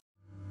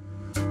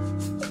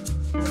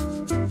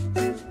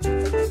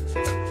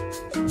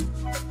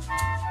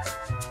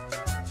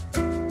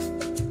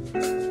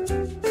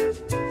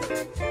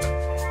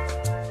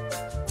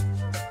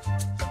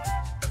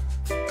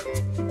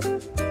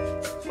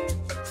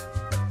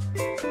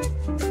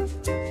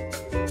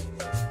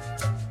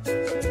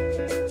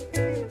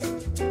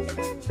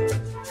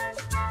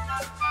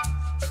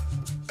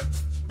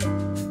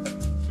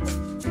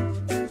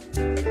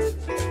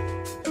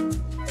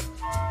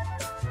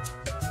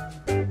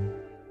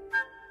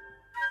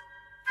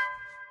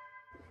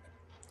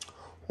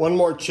 One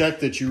more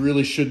check that you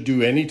really should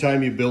do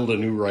anytime you build a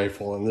new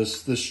rifle, and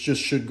this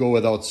just should go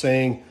without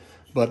saying,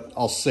 but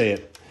I'll say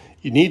it.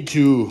 You need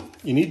to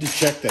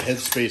check the head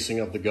spacing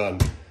of the gun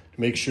to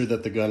make sure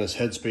that the gun is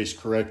head spaced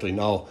correctly.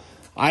 Now,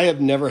 I have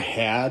never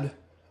had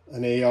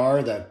an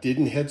AR that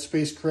didn't head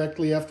space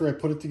correctly after I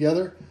put it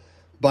together,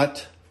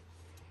 but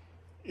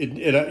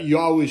you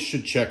always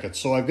should check it.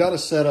 So I've got a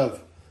set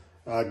of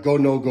go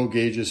no go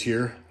gauges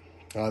here.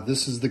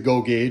 This is the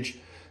go gauge.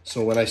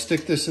 So when I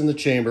stick this in the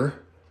chamber,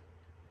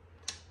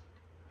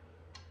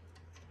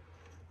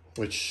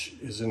 which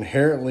is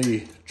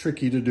inherently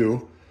tricky to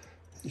do,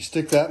 you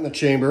stick that in the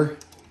chamber,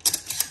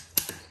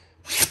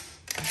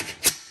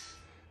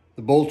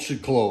 the bolt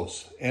should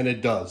close, and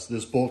it does.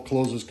 This bolt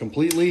closes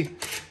completely,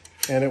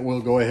 and it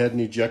will go ahead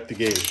and eject the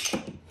gauge.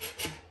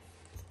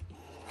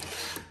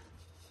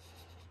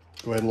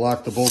 Go ahead and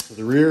lock the bolt to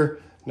the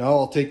rear. Now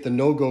I'll take the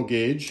no-go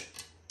gauge,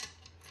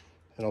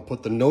 and I'll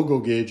put the no-go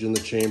gauge in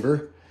the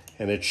chamber,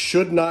 and it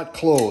should not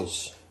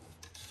close.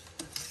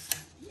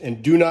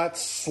 And do not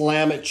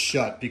slam it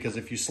shut, because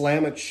if you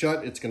slam it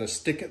shut, it's going to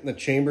stick it in the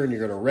chamber and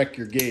you're going to wreck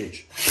your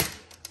gauge.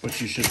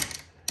 But you should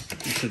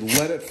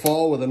let it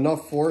fall with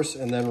enough force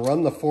and then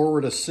run the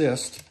forward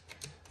assist,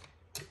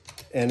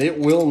 and it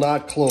will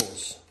not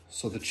close.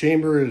 So the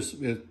chamber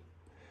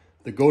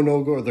the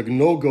go-no-go, or the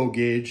no-go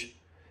gauge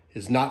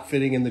is not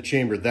fitting in the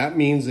chamber. That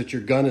means that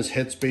your gun is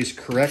head spaced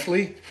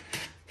correctly.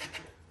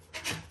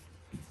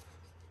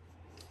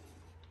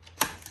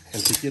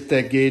 And to get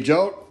that gauge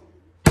out,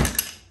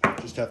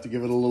 just have to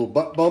give it a little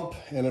butt bump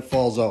and it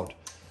falls out.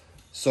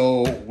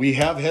 So we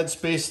have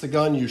headspace the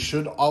gun. You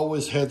should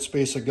always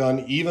headspace a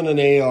gun, even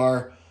an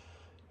AR.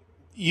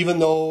 Even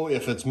though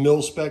if it's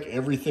mil spec,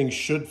 everything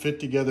should fit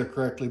together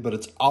correctly, but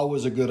it's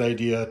always a good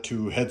idea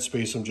to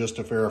headspace them just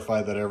to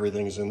verify that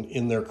everything's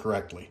in there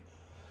correctly.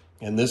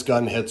 And this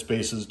gun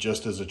headspaces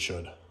just as it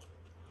should.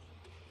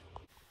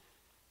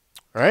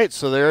 All right,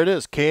 so there it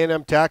is.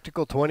 KM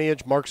Tactical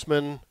 20-inch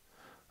Marksman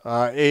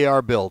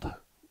AR build.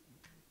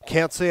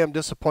 Can't say I'm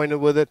disappointed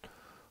with it.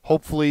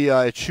 Hopefully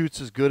it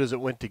shoots as good as it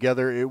went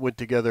together. It went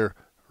together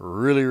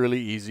really, really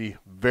easy.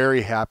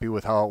 Very happy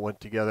with how it went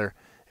together.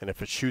 And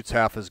if it shoots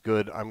half as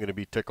good, I'm going to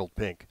be tickled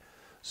pink.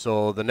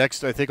 So the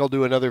next, I think I'll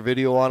do another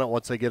video on it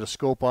once I get a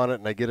scope on it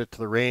and I get it to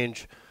the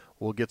range.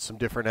 We'll get some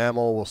different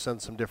ammo. We'll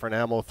send some different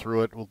ammo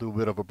through it. We'll do a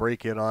bit of a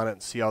break-in on it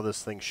and see how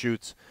this thing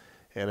shoots.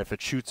 And if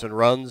it shoots and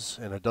runs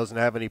and it doesn't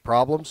have any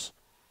problems,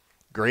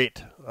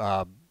 great.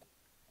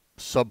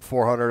 Sub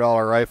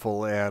 $400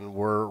 rifle, and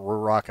we're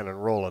rocking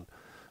and rolling.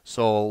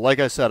 So like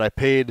I said, I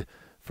paid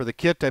for the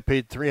kit, I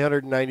paid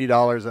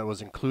 $390. That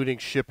was including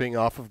shipping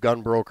off of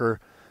Gunbroker.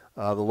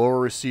 The lower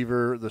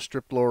receiver, the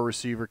stripped lower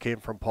receiver, came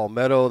from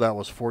Palmetto. That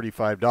was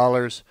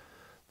 $45.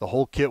 The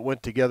whole kit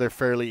went together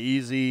fairly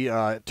easy.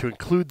 To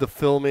include the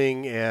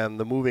filming and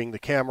the moving the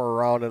camera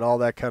around and all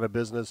that kind of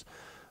business,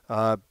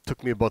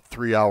 took me about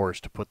 3 hours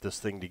to put this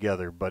thing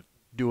together. But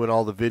doing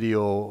all the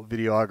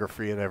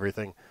videography and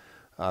everything,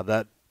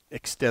 that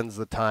extends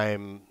the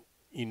time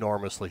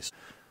enormously.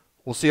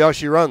 We'll see how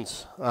she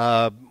runs.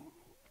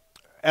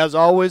 As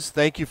always,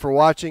 thank you for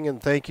watching, and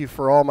thank you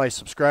for all my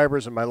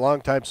subscribers and my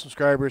longtime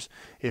subscribers.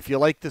 If you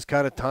like this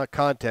kind of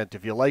content,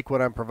 if you like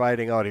what I'm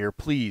providing out here,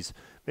 please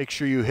make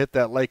sure you hit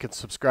that like and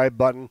subscribe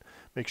button.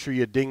 Make sure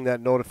you ding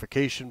that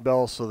notification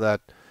bell so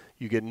that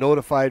you get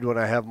notified when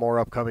I have more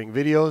upcoming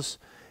videos.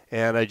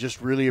 And I just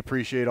really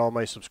appreciate all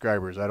my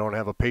subscribers. I don't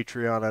have a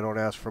Patreon. I don't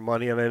ask for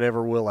money, and I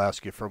never will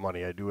ask you for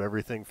money. I do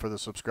everything for the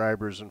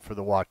subscribers and for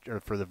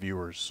the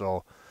viewers.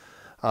 So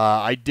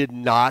I did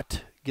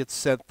not get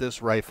sent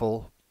this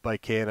rifle by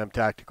KM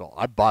Tactical.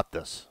 I bought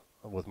this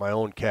with my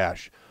own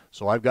cash.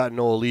 So I've got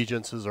no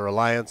allegiances or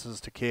alliances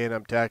to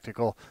KM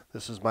Tactical.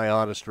 This is my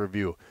honest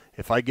review.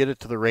 If I get it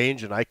to the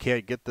range and I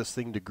can't get this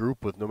thing to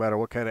group with no matter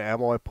what kind of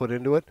ammo I put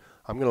into it,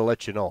 I'm going to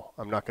let you know.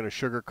 I'm not going to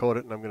sugarcoat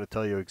it, and I'm going to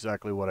tell you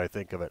exactly what I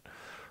think of it.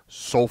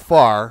 So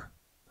far,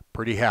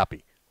 pretty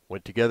happy.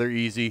 Went together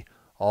easy.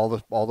 All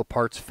the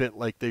parts fit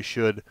like they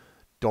should.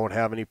 Don't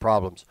have any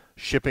problems.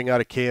 Shipping out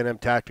of KM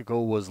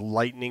Tactical was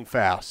lightning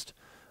fast.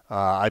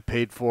 I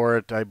paid for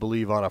it, I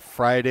believe, on a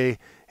Friday,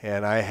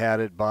 and I had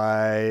it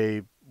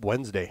by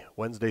Wednesday,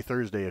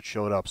 Thursday it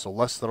showed up. So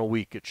less than a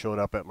week it showed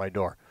up at my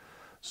door.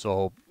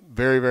 So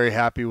very, very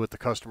happy with the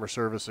customer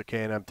service at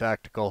KM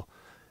Tactical.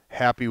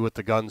 Happy with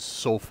the guns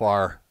so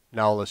far.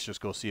 Now let's just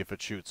go see if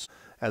it shoots.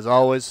 As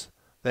always,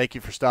 thank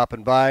you for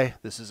stopping by.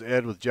 This is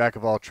Ed with Jack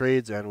of All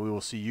Trades, and we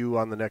will see you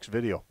on the next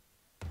video.